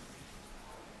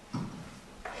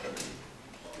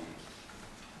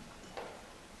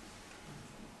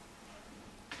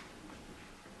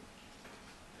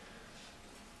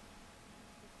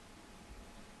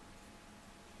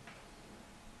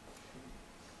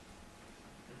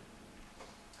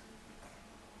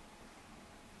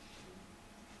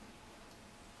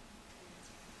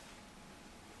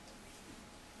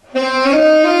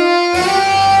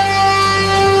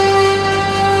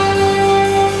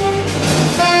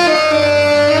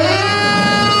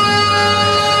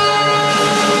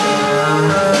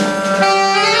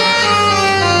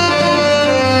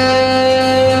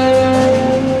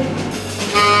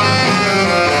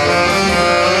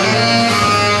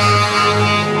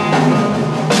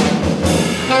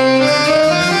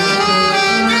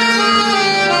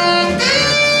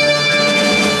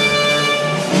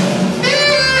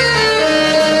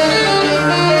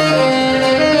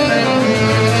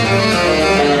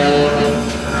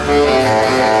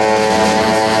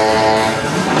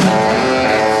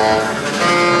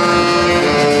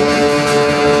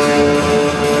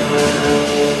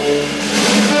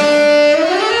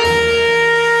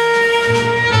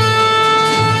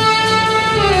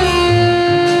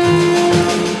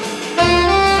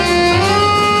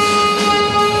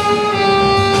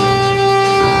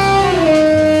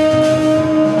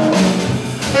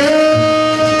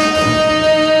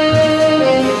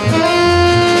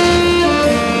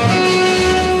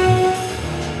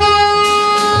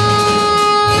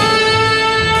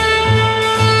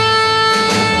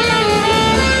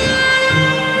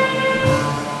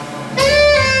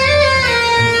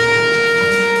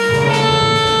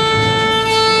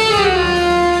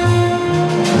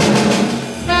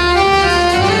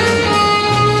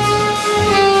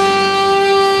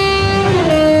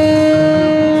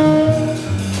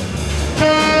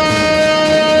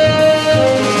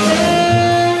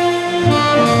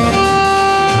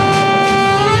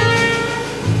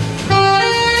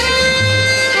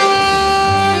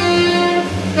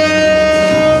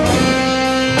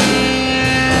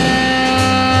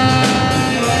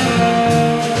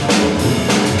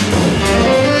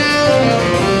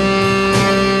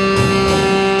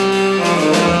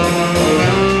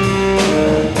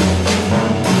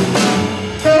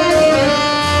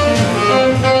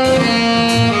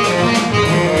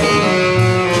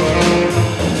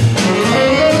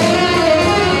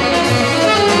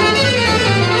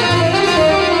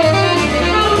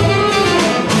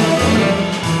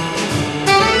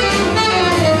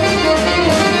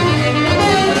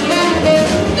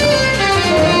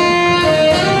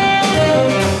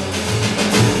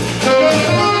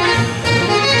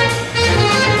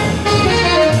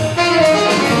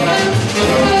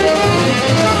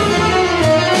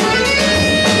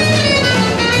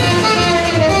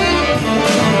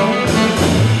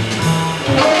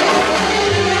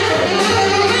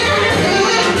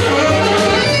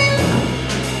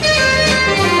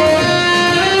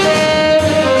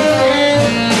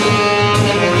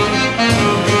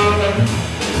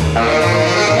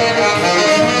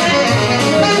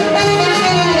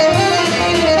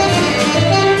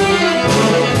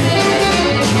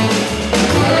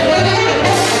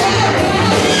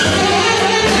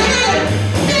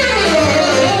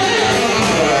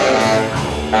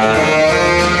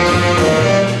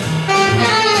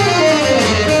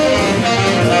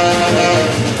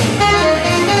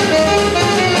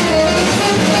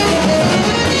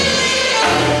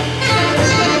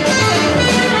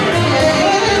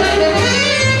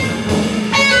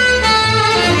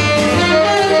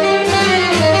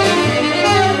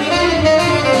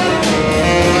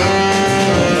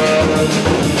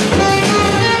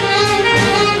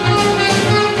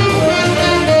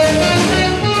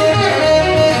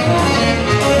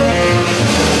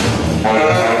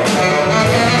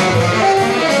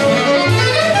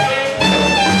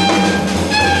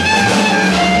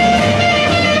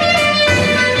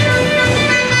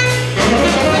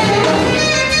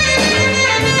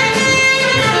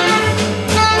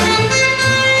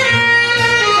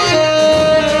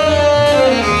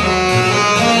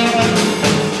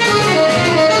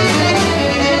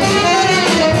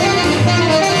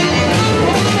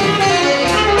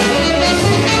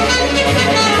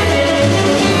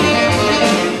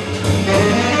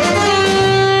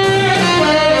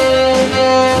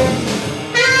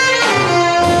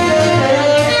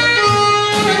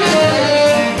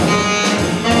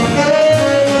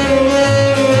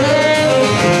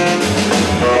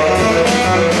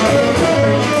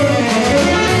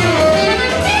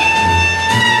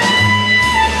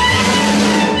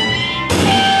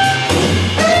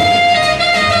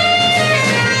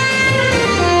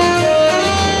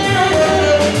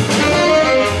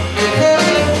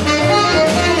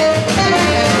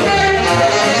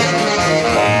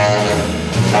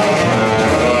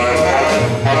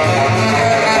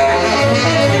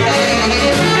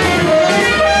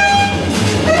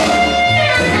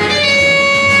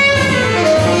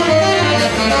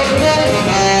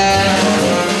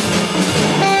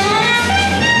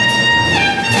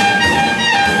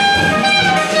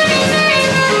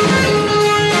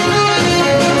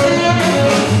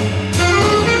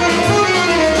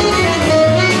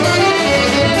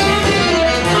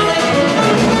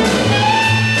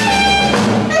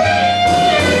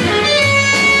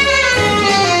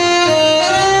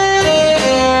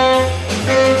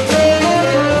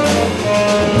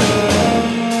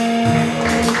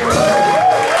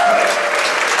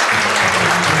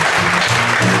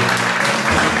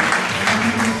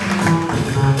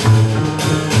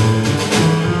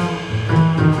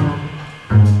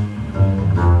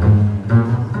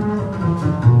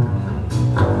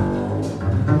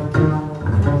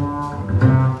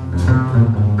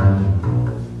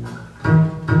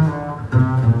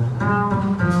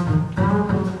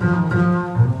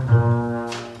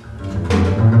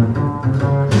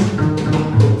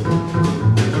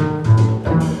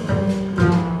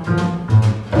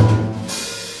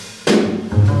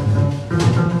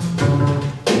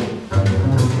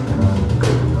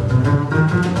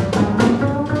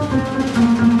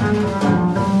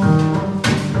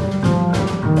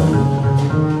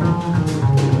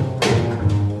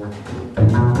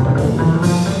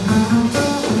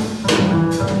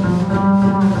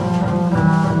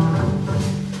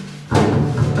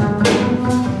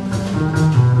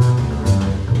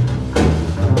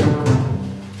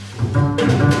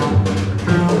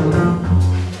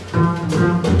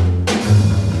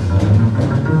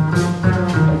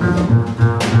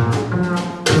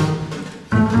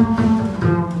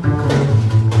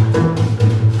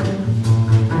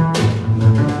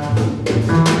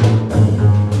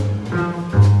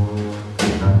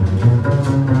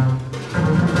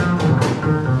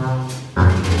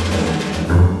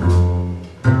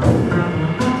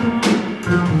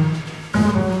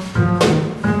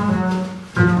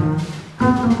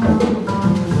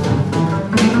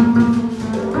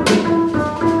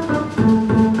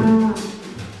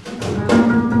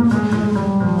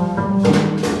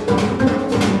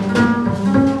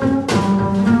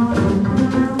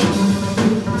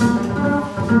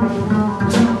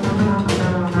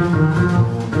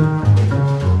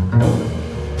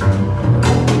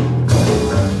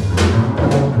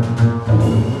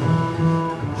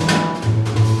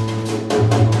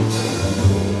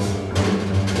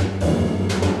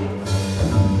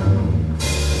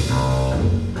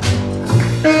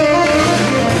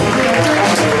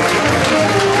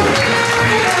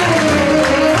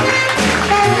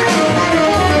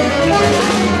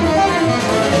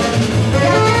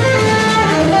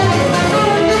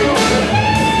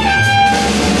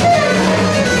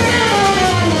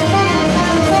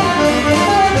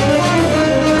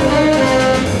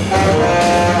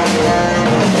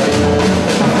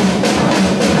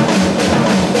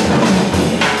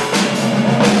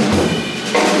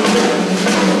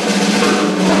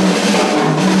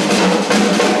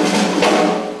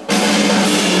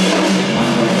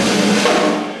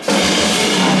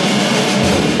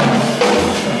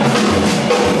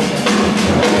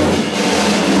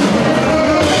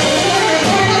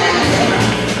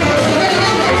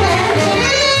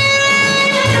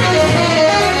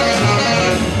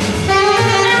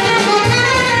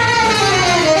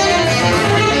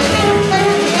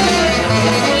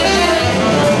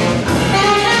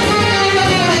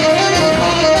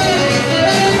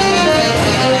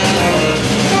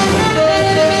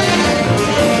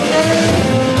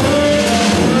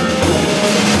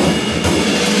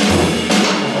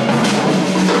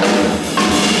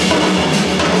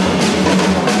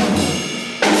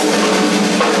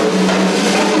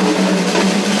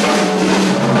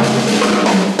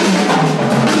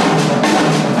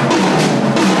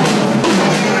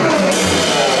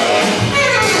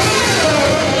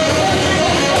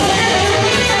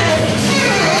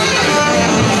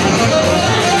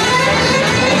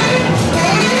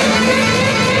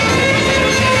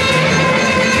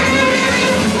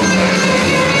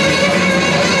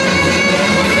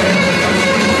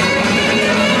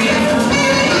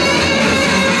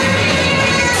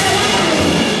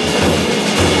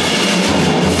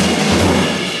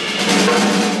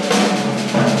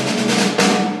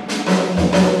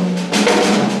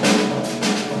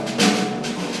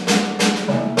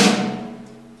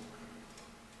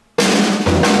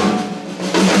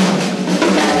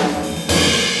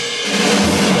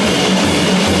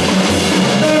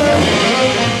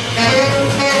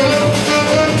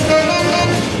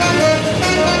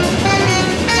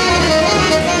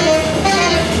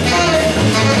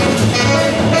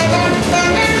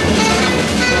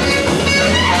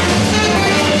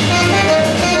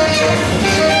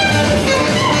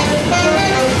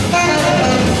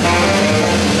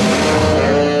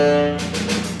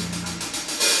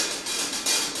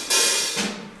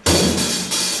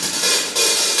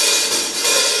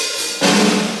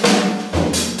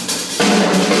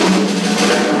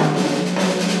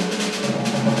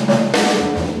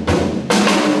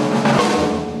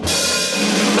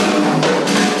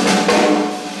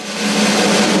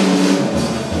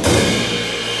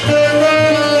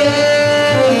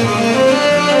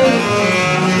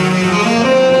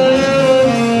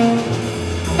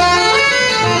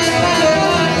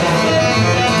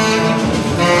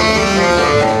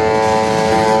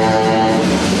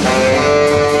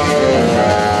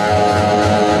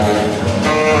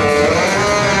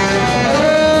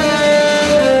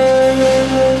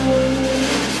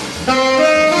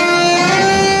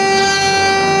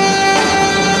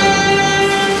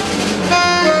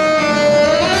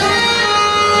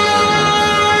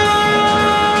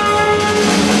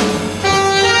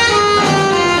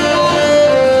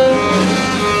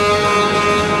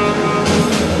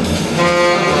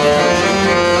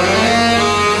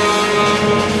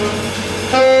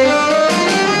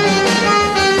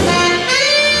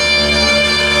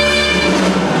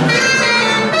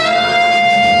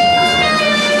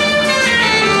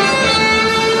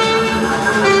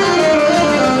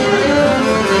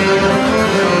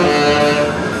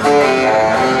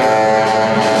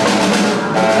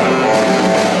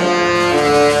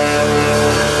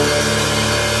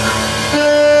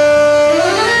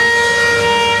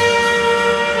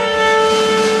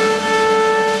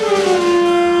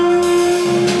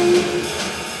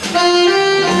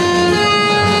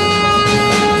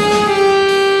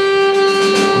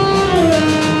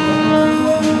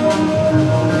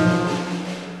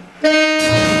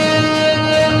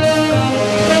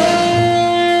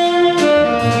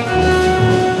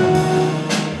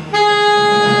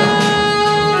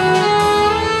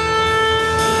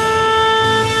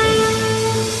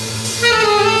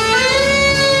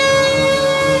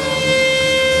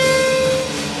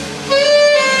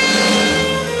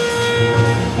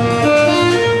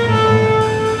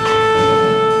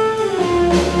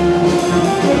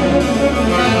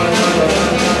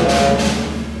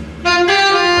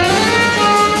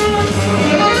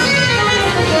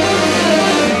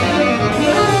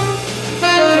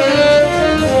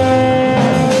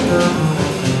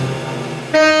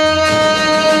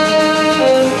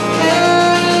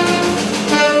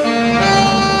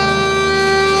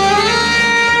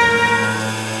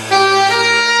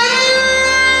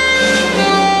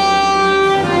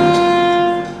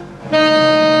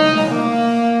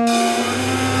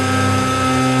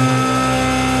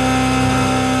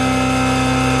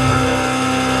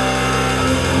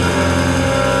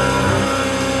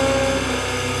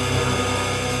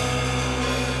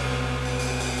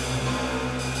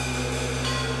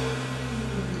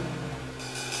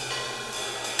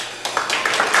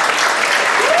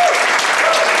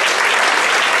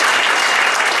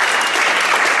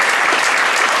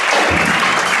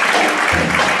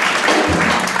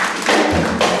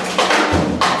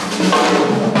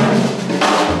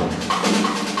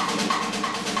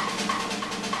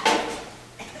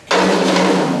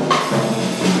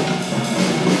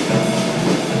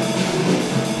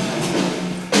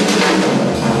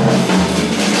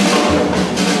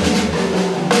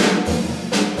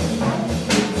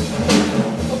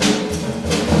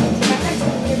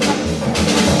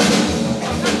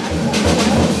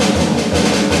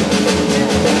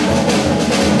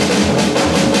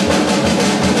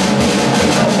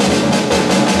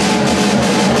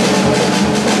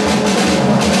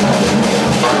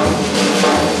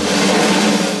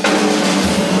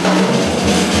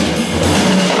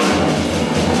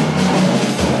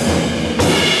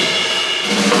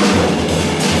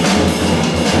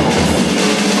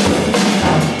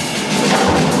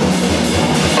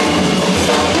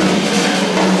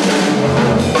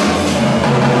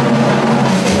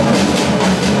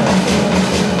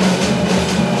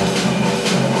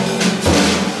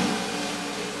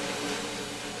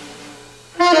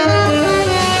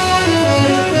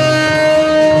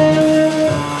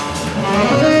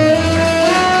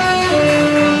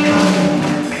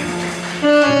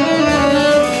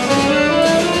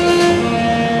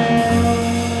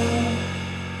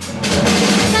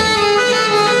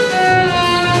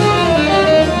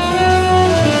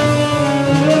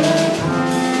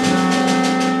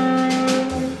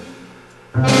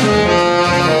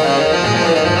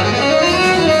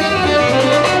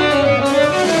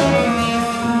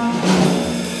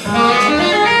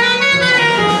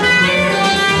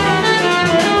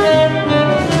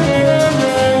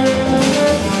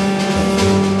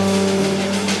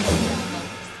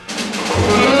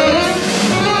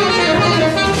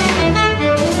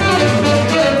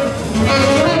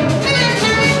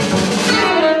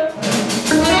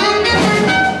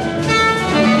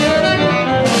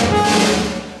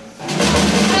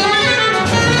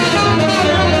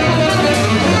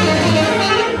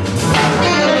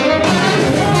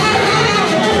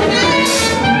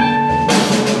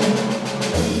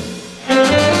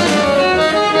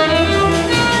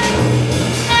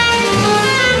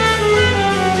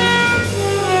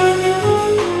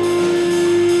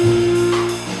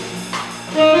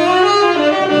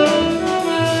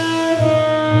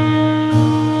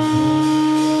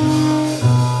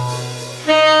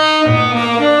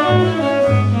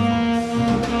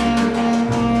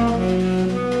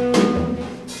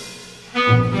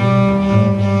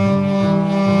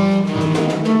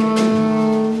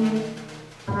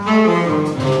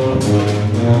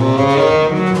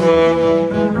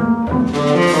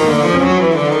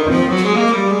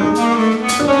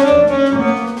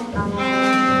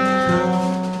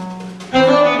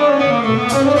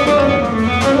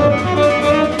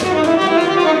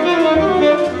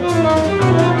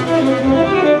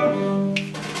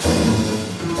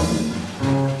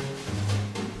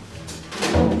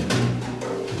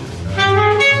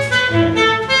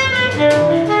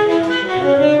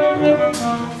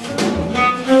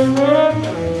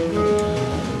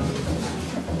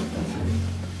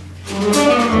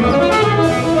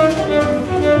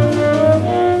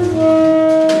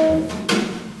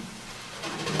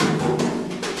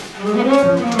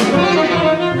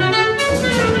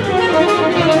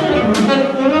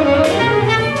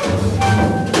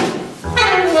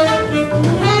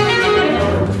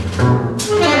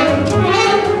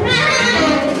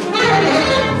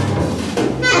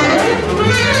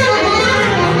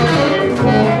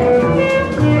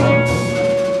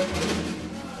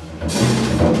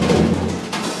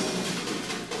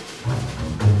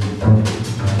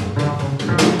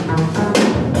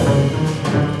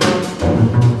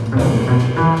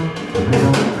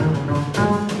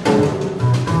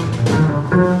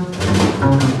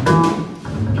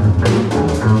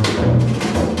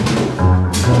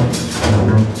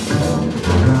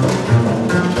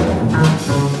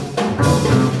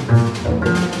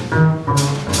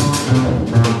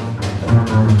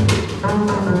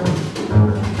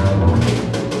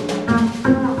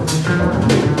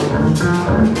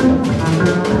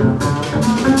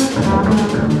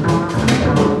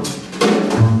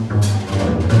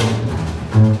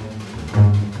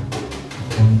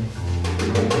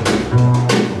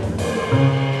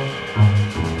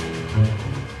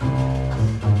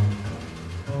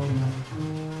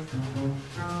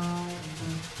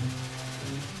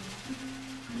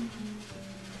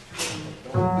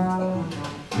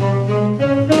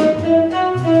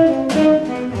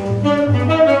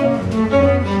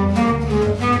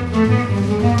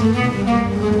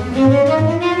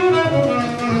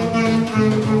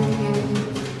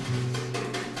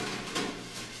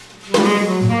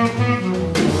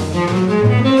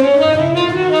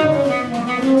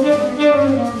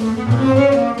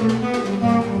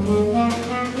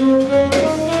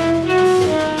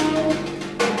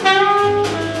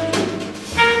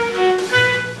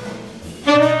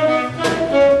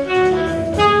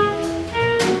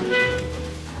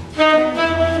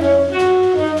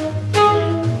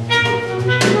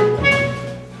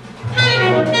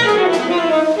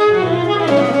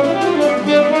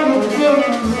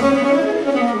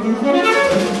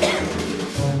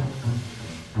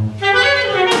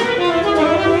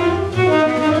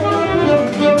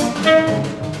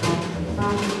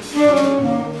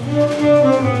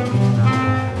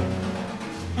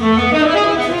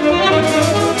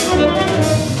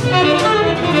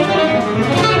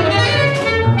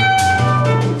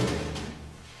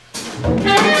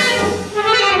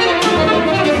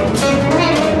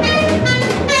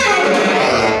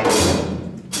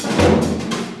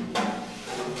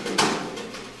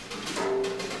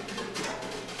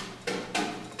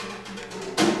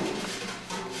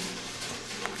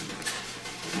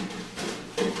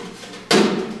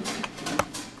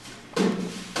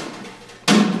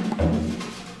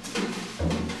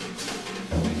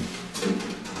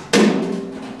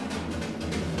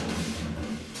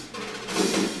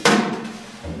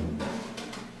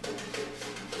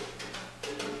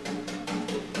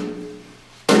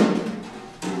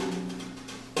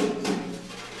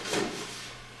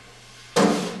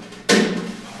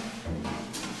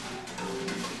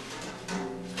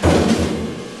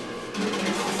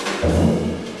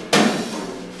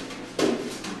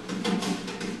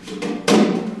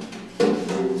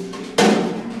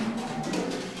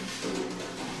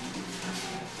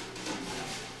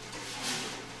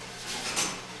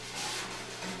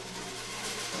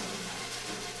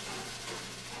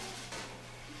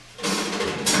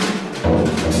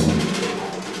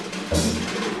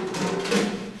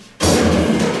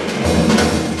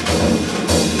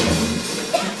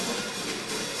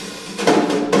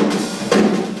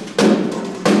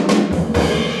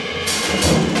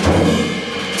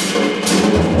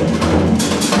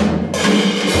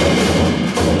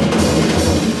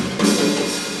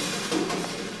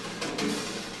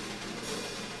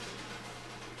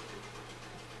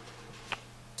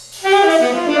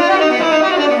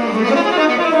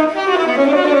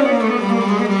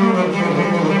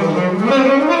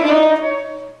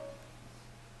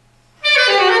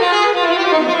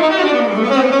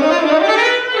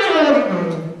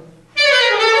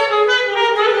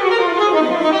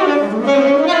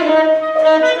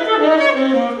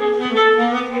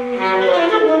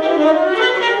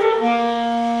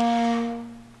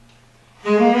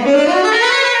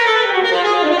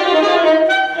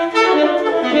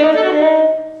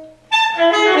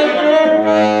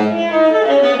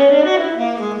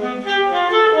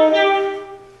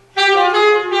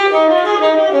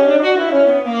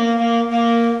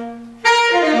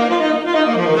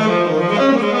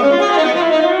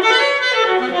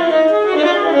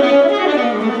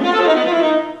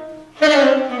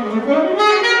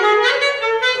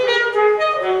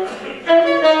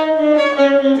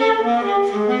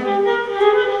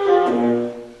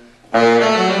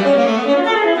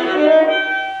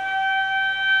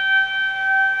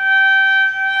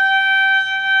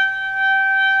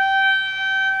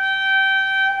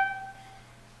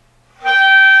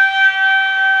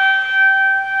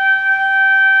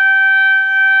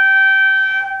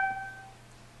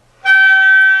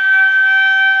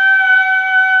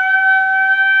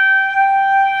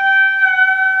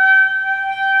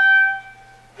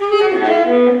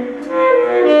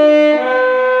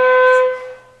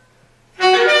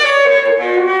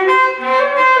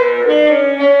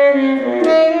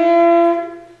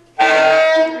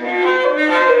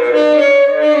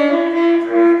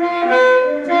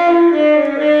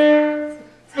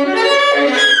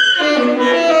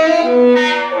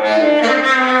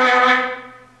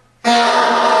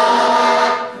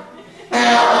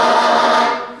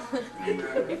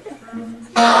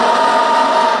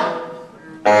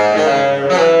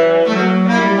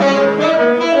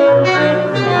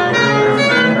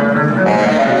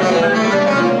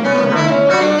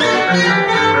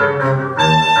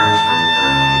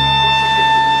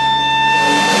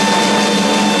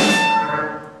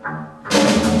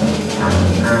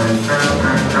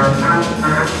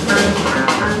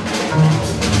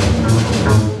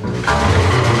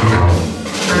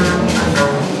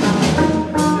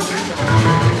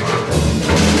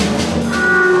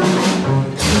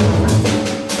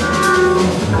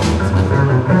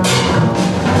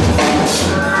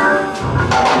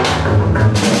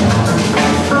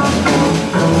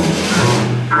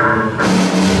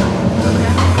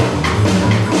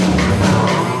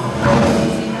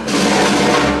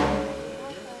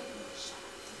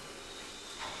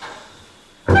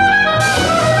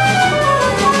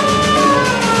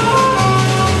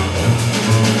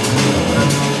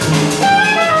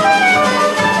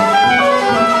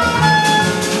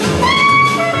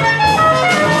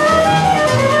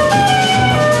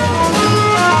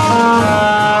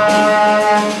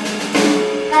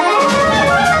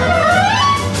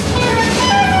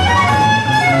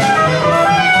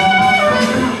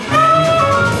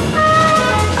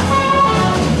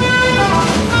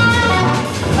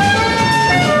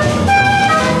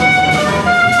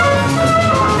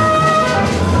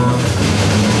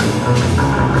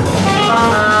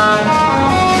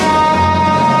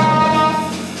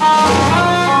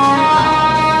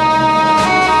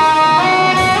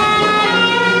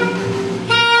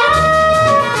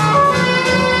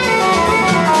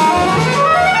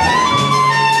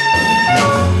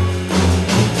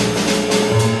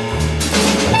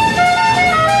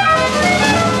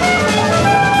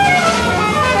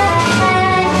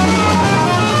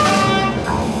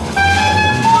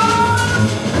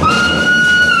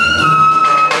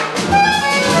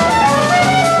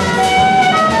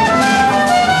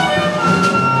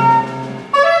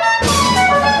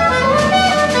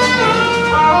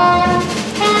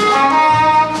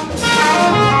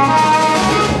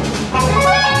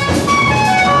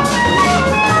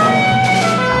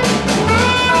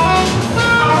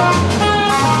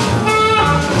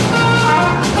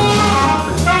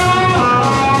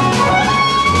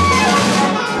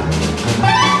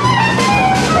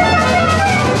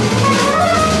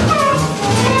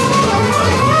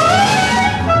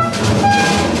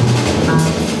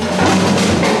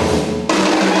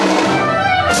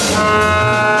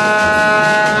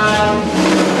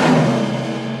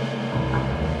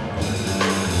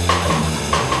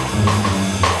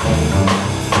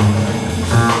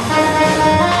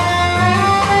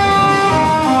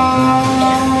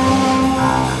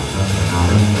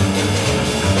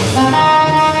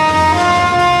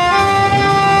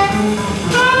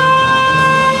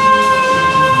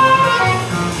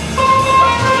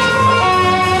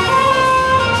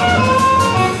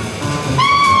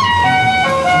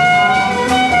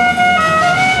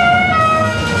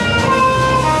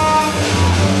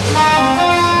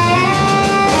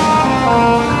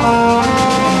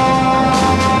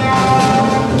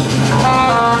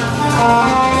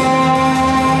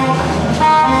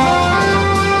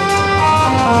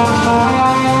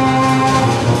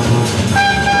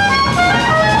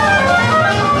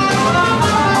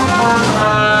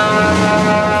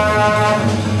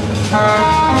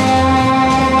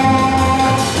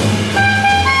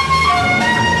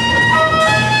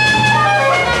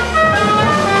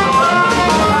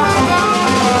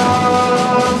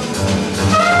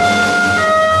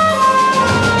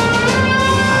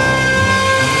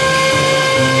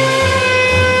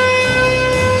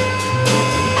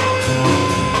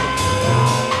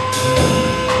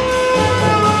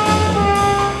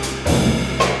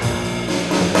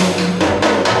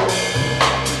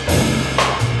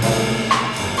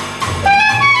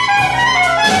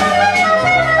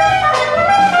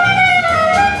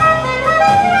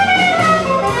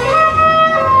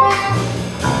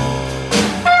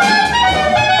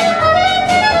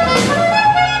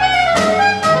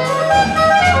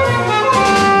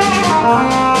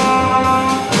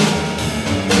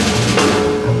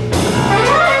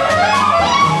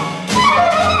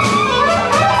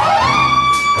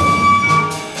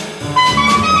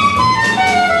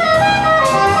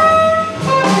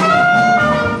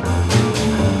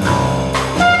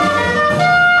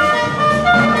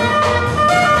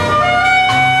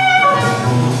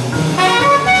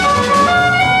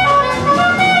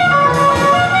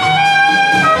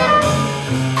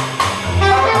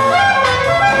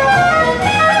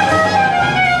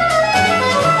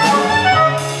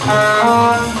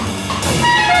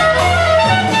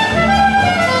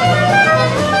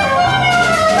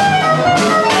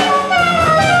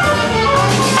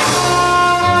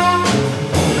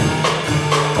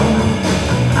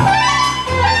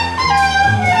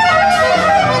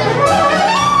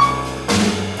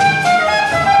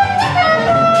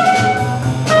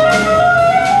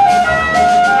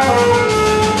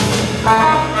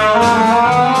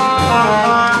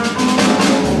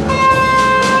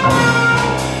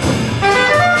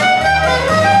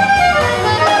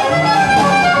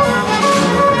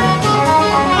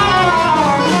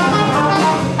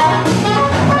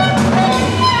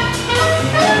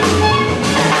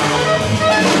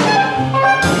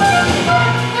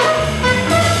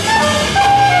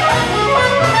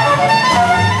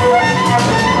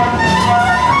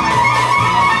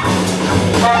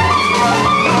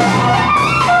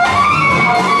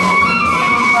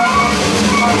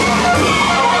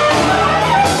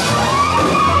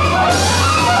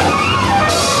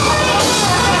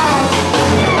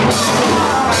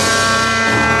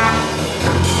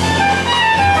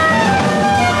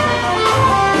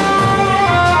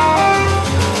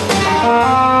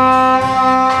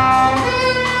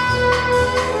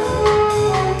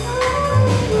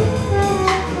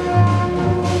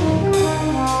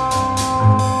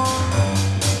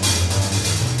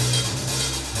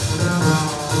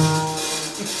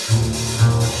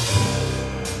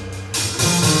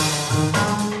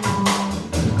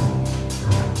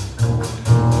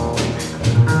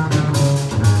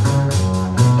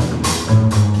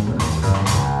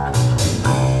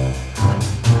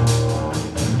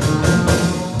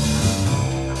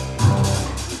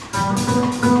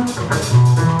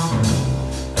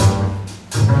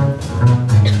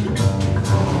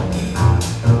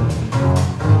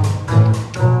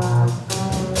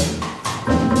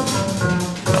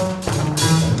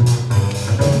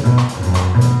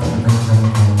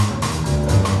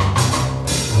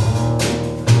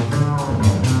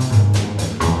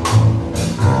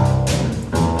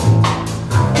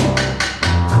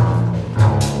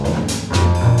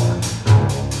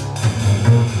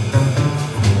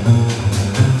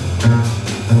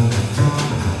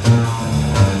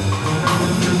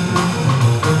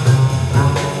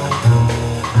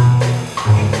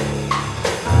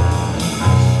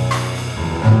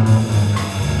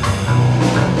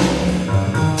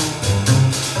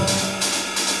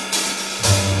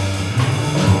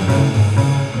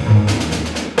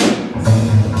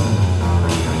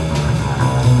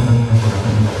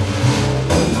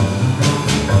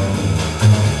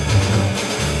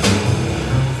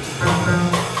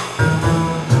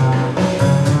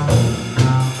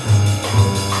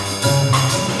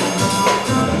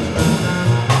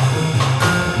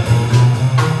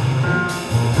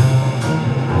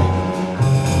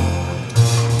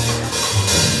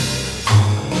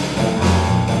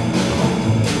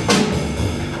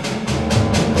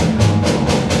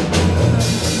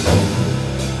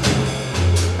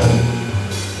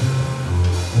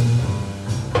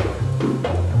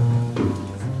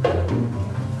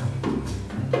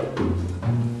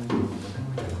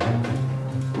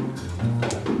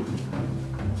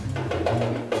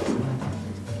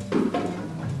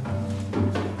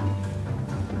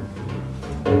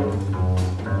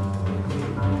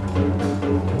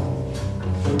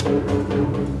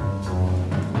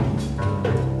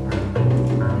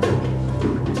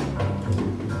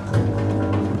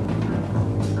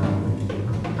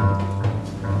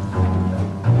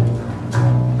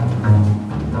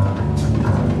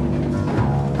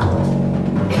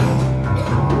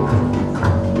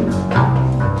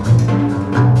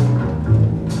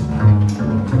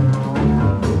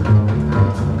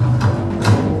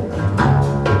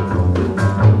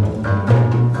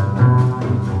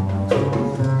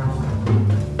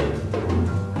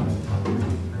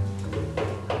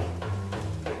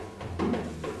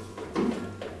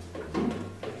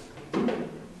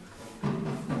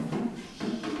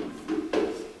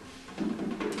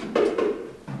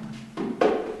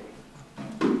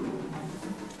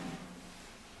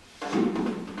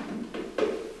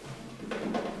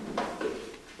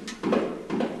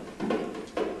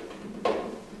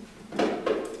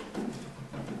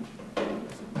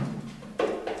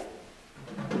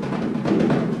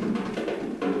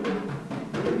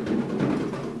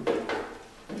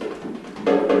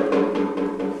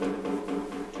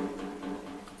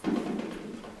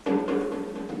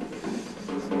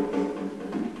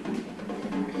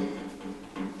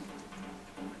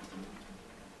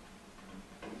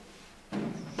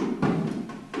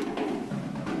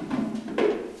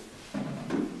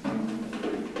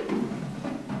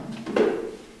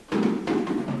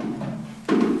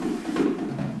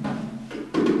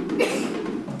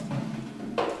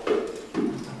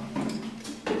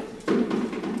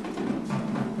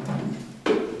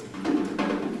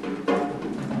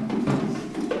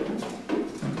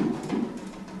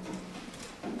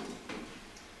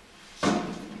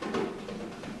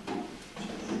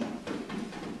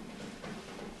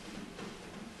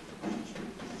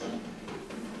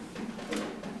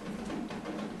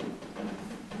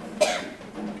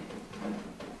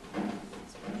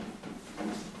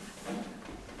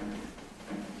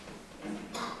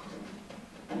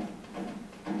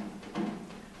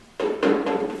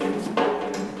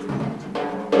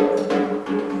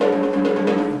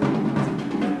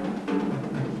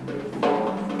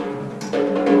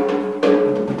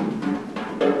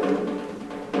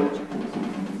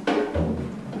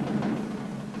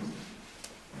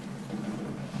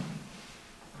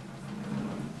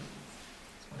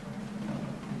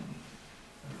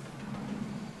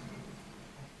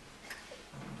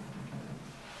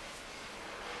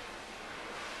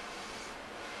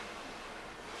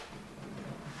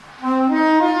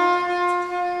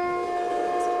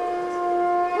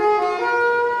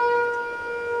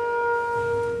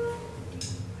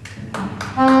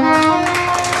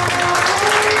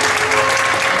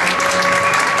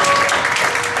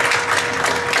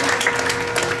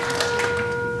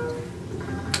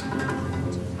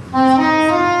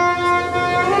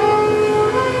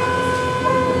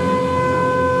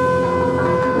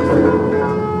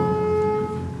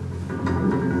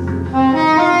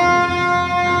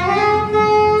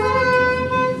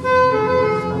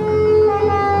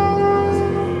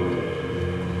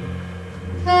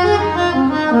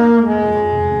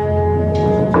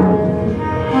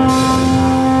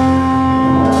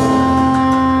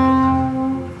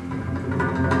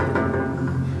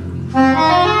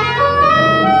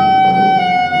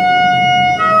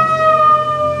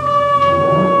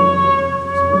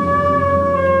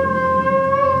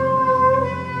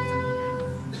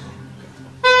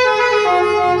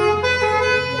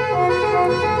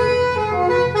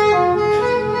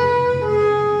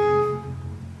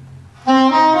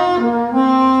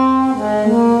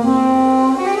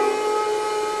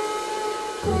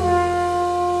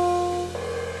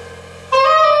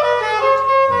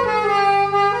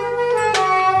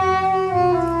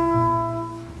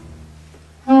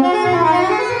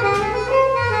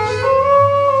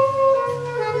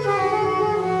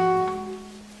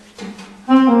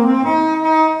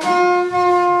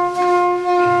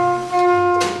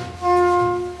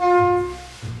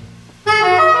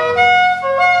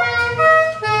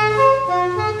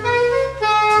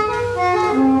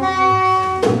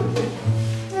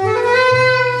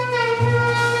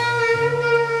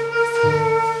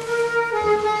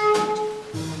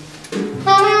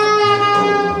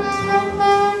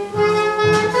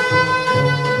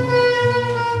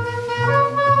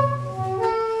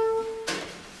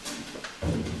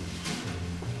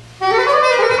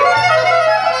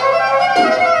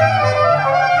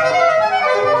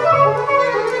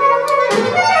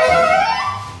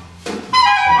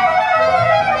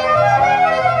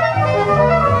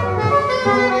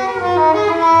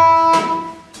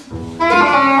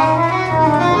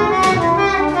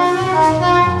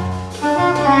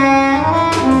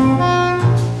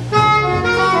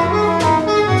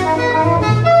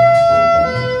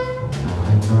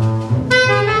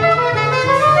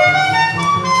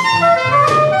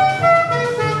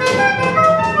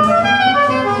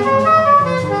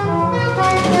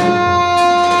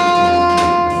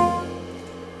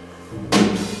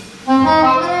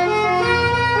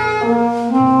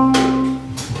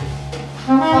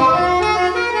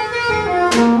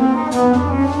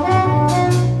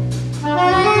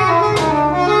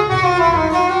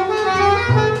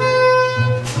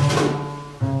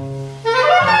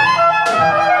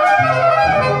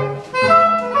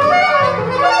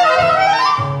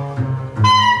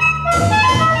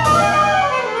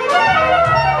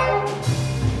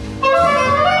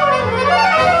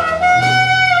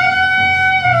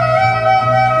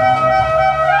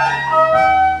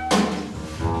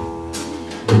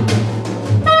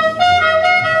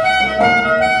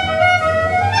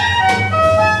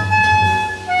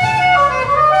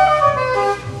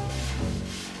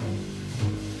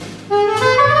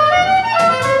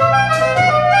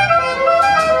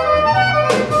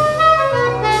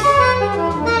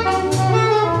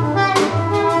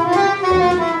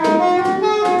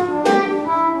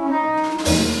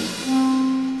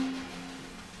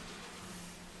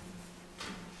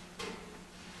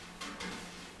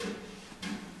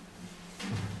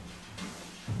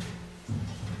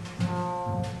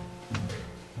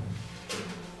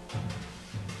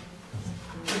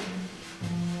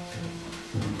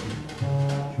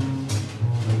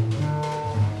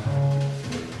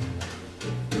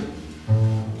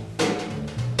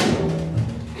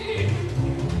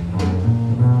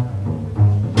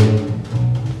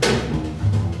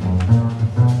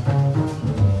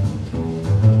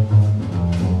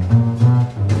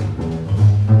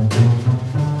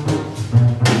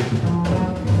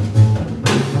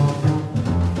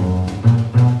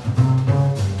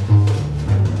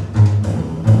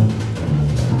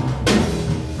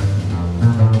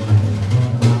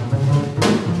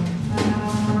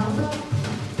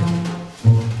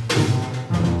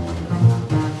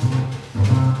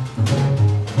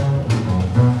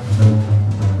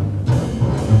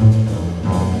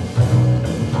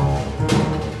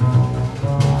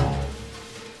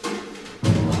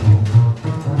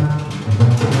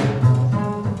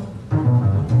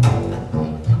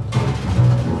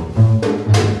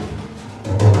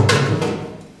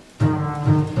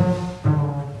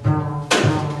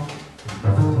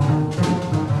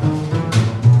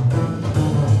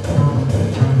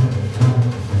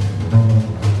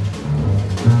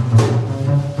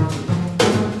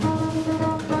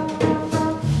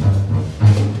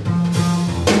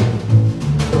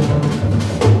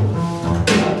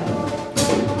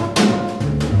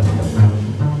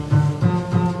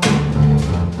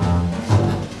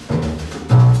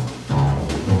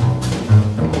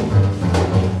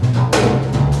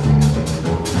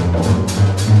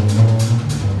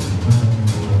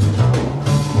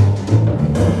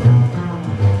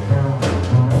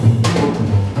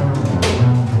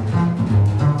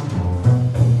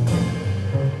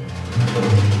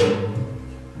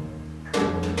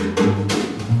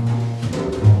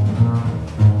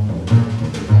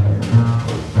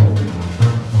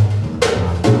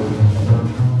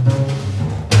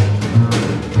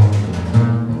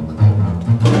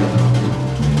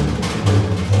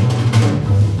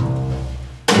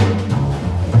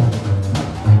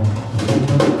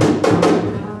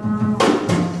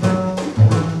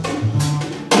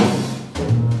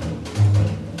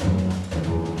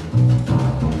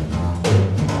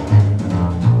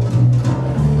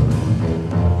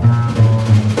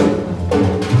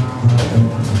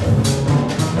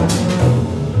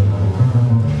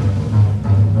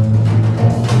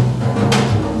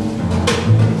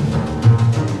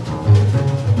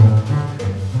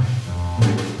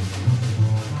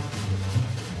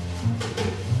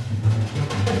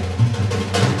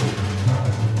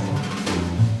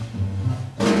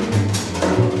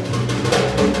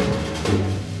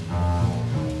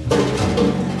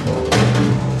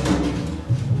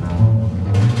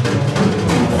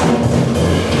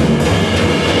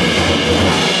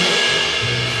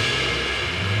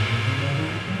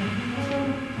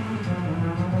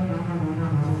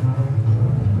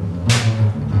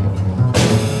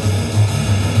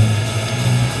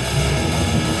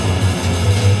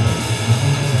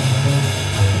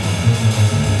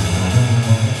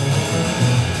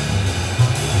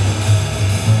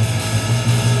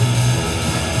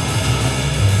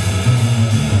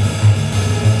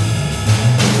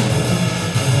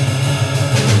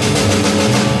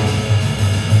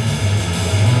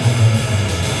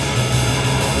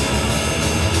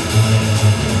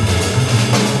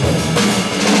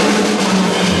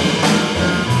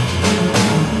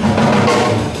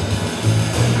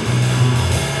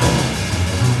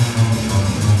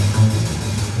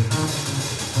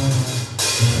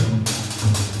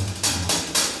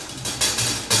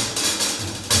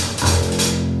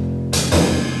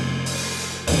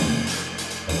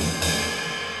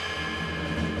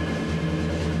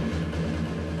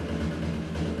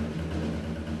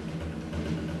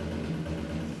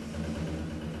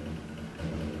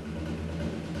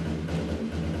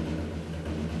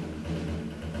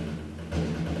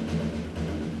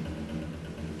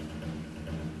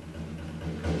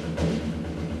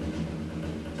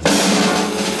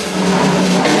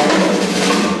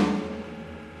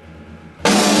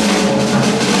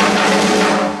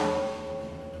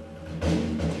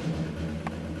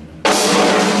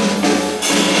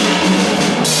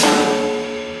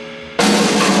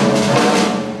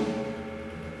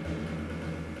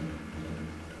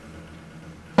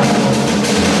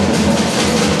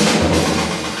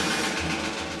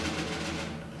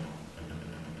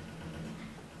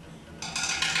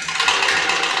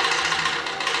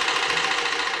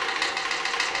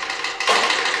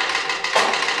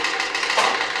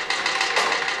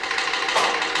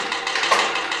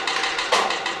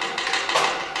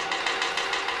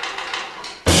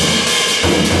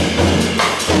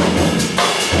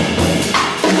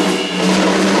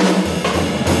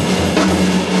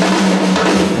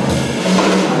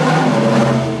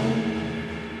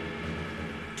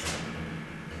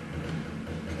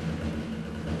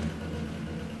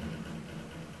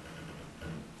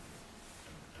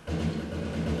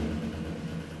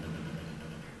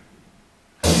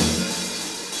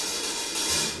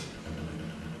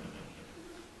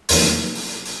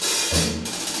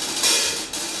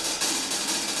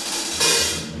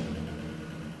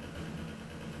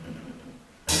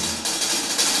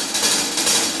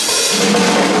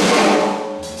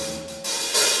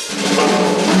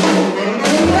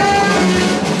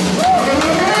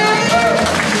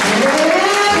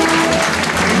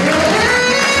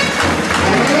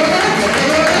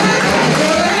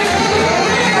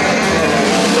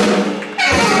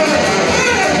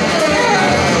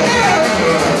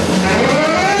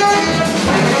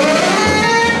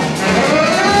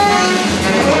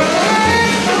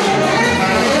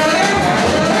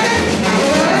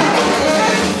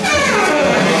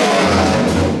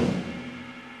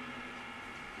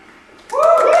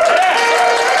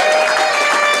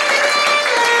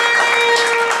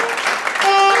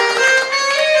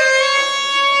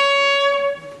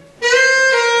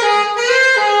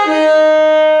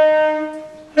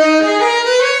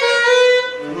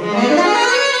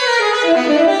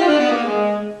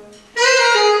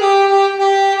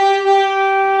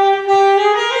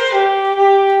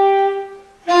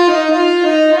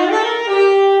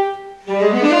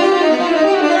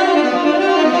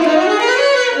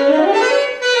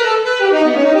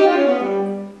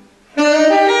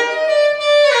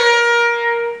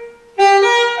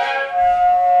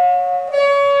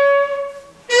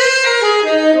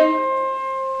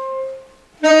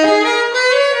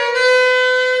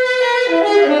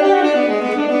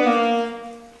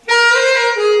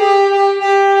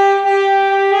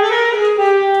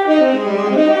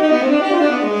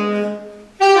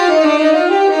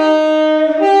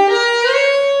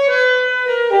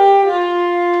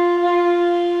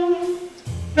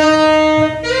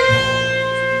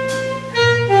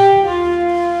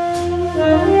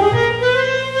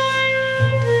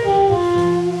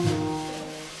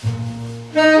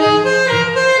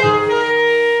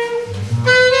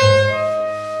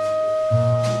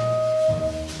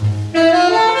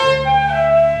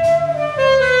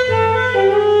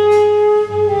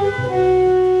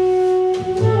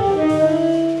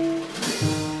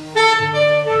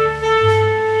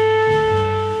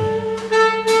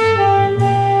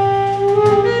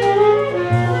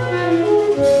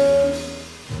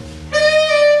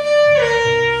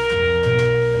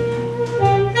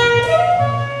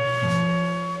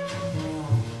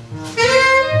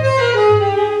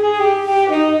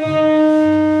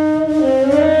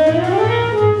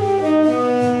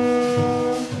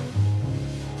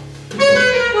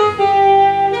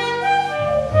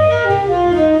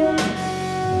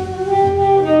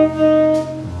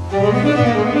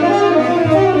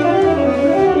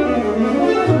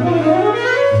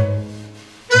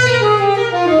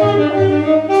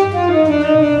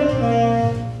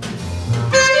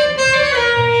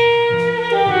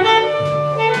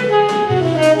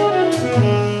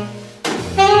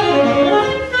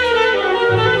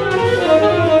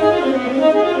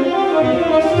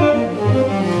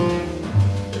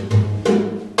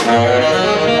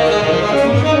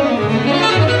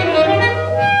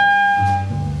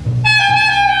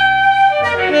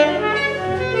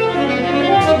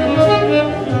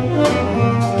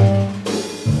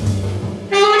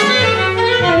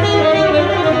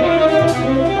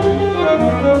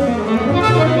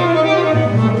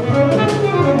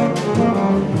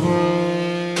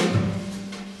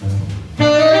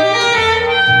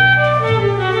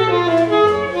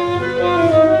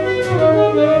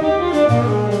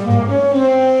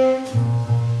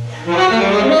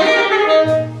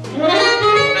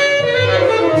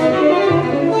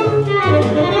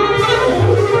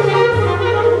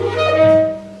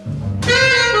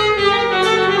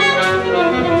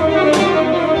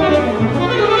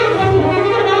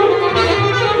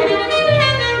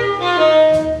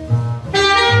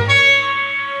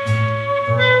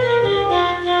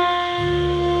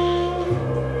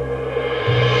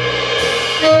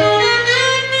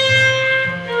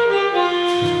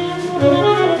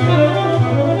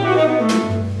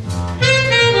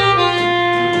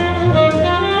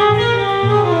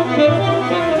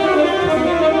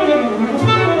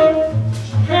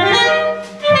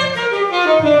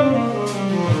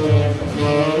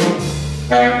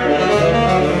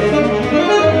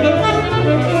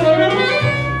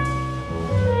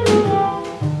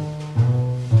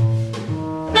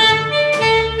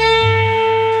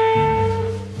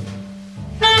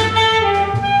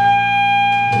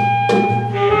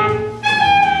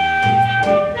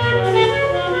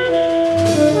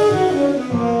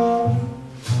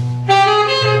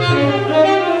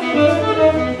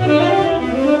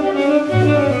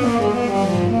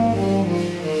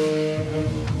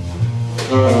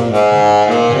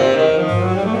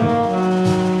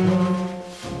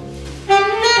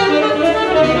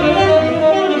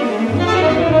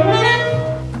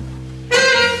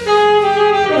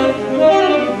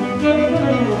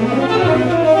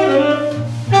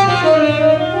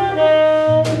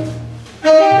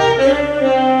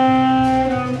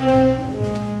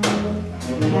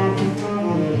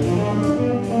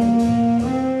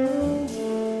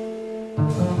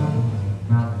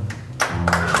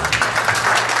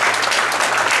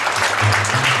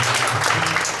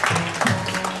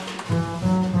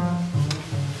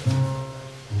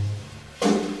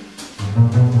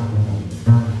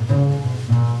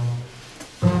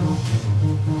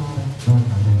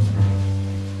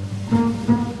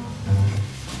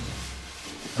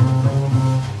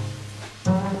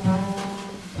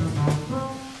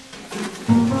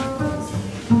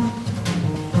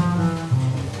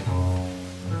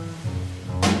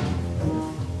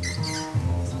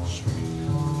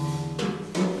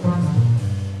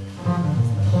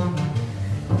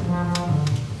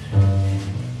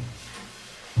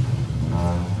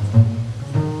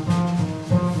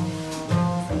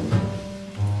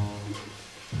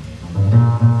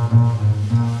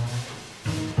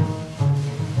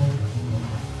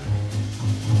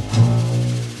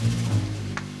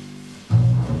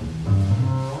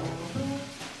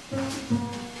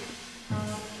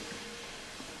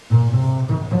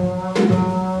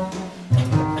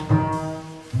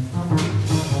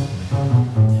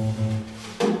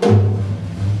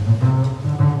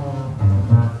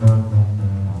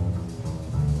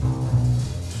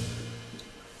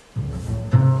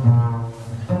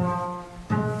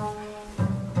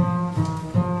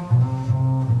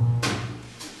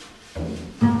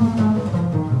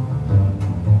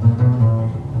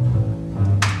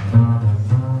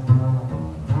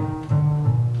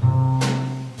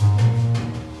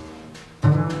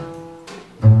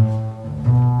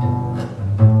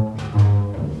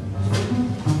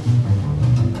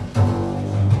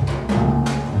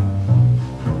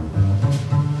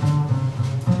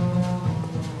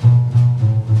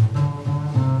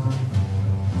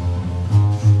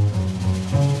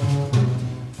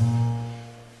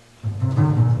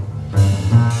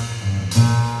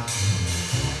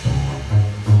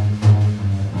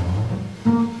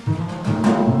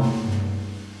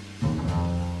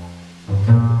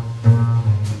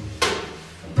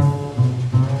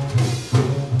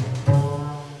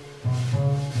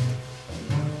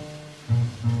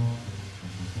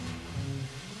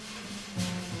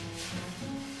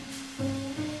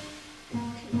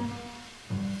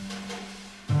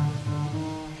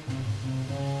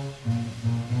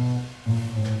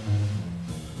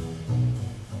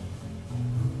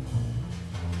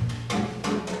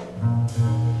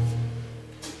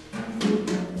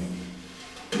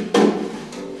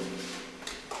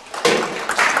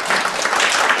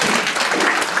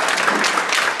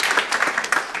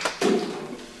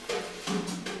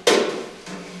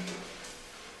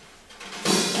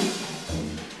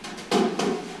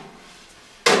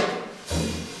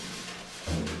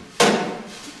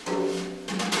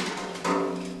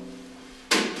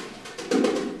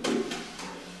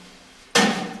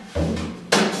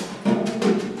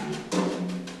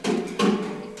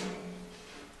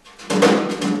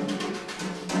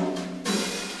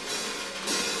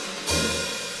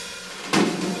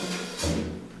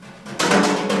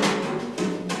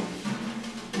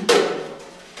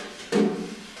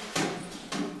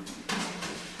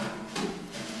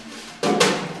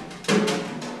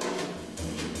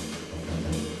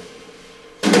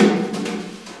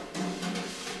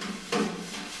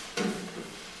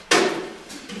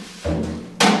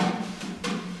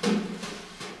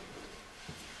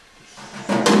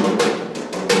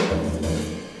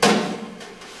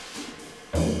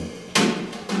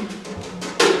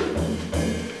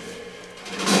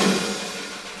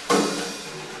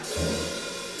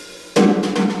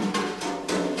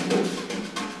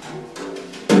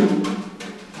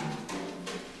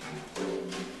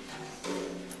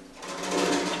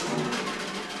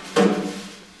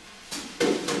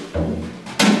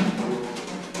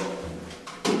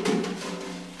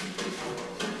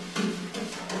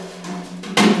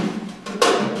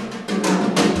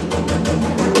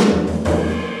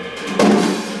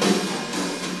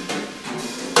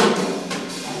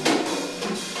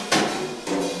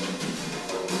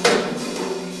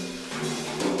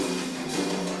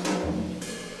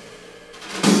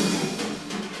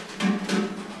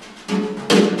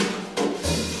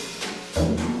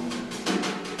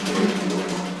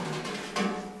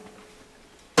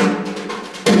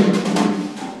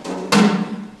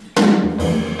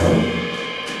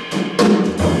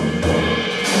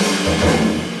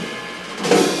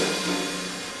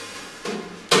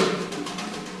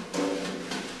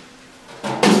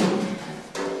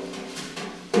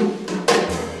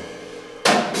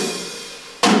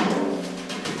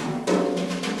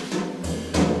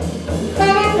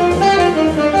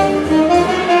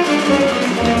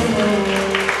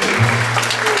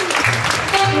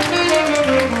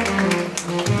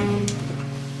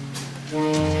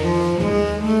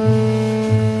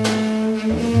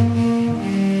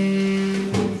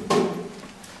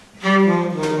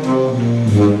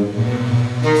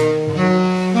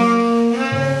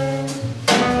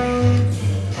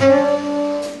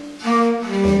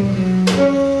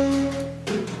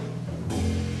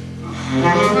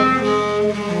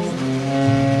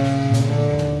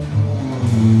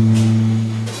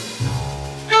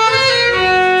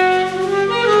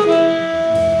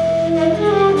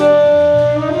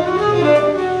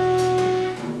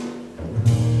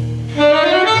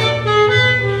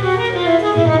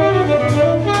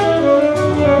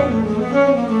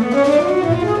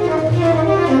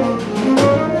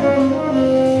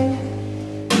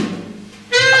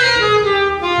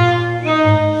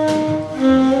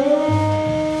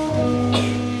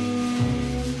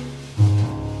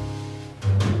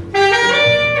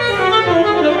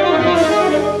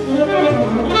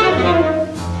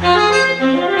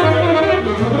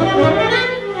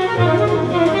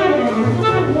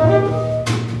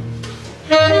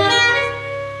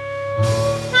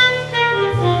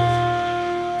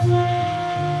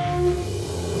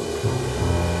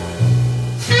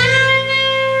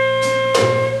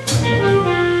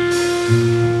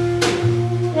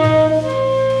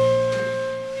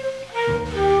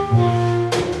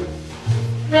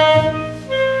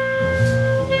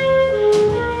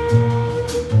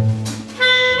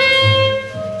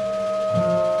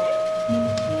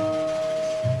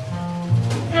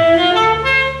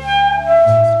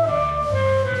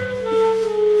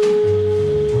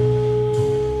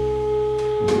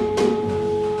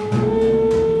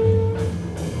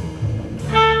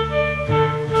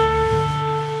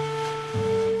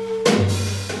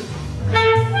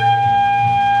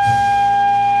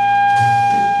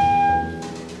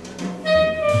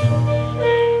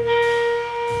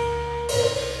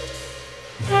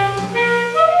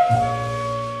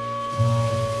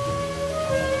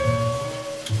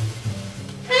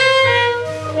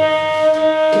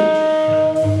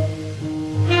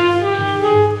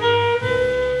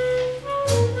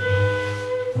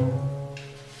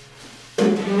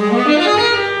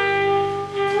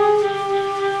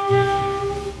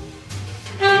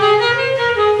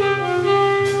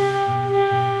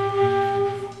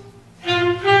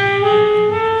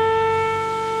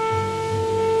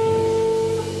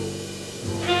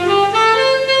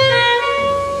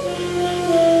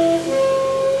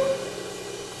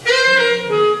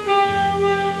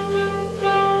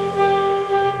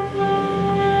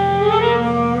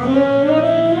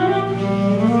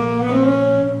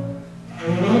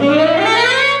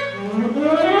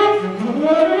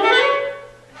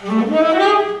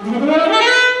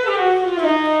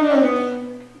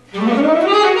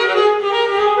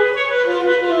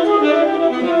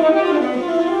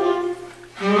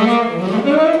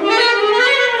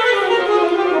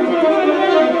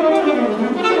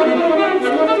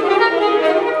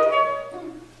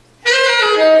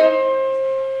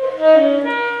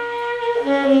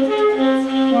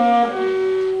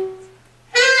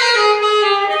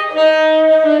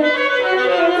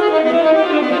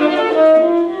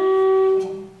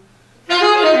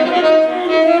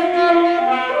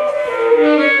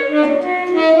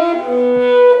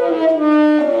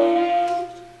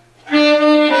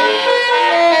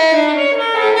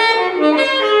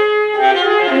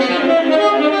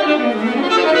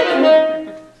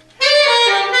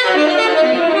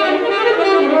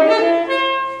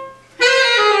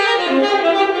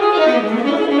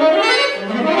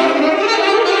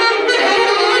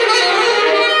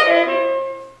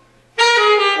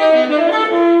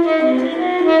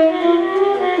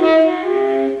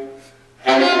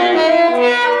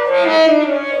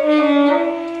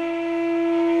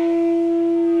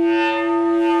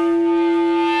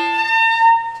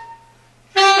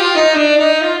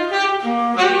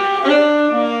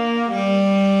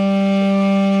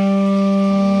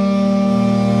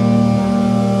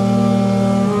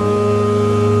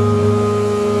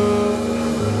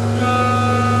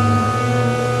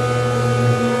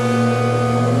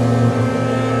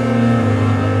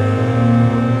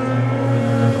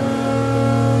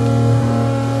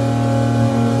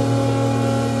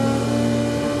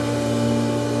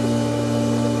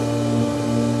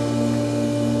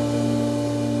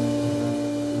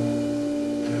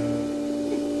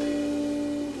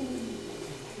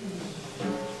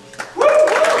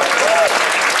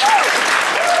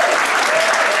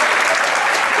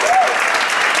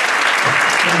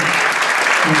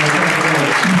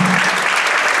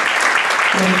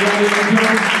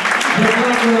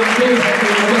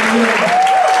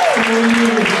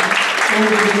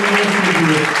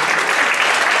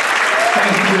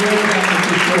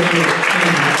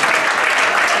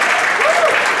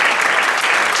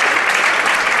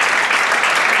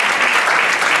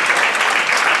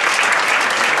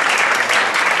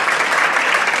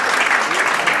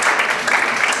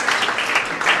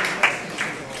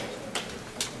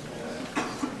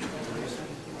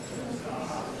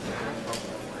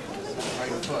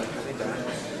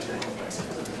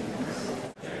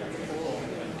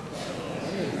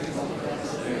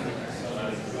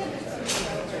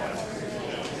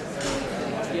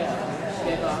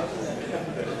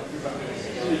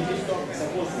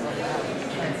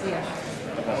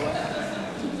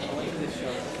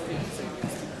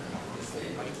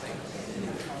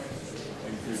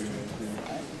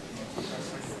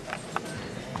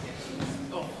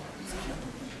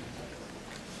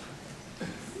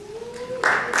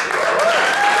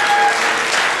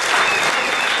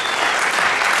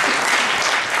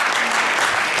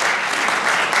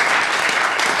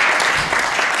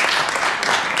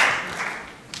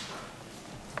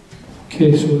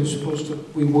 Okay, so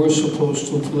we were supposed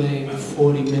to play a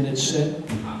 40-minute set,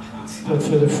 but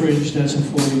for the Fringe, that's a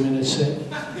 40-minute set,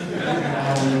 an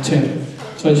hour and 10.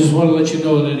 So I just want to let you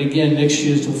know that again, next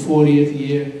year's the 40th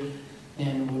year,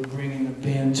 and we're bringing the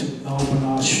band to Melbourne,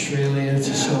 Australia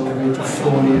to celebrate the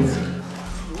 40th.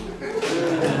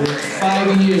 And we had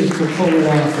 5 years to pull it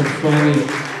off, and finally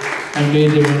I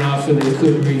made them an offer they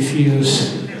couldn't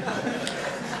refuse.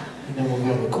 And then we'll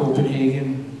go to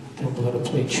Copenhagen. Then we're going to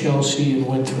play Chelsea and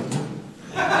Winthrop.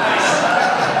 I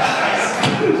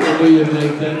knew you'd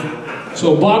like that.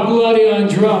 So Bob Galati on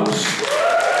drums.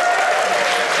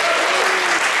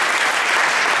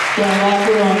 John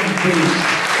Locker on bass.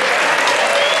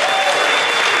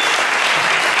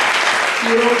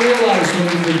 You don't realize when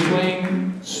you've been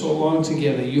playing so long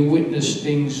together, you witness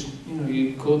things, you know,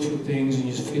 you go through things and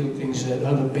you feel things that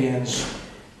other bands,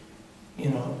 you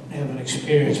know, haven't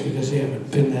experienced because they haven't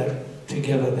been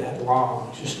together that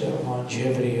long, just that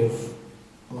longevity of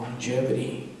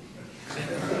longevity.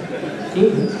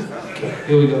 Good. Okay,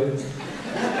 here we go.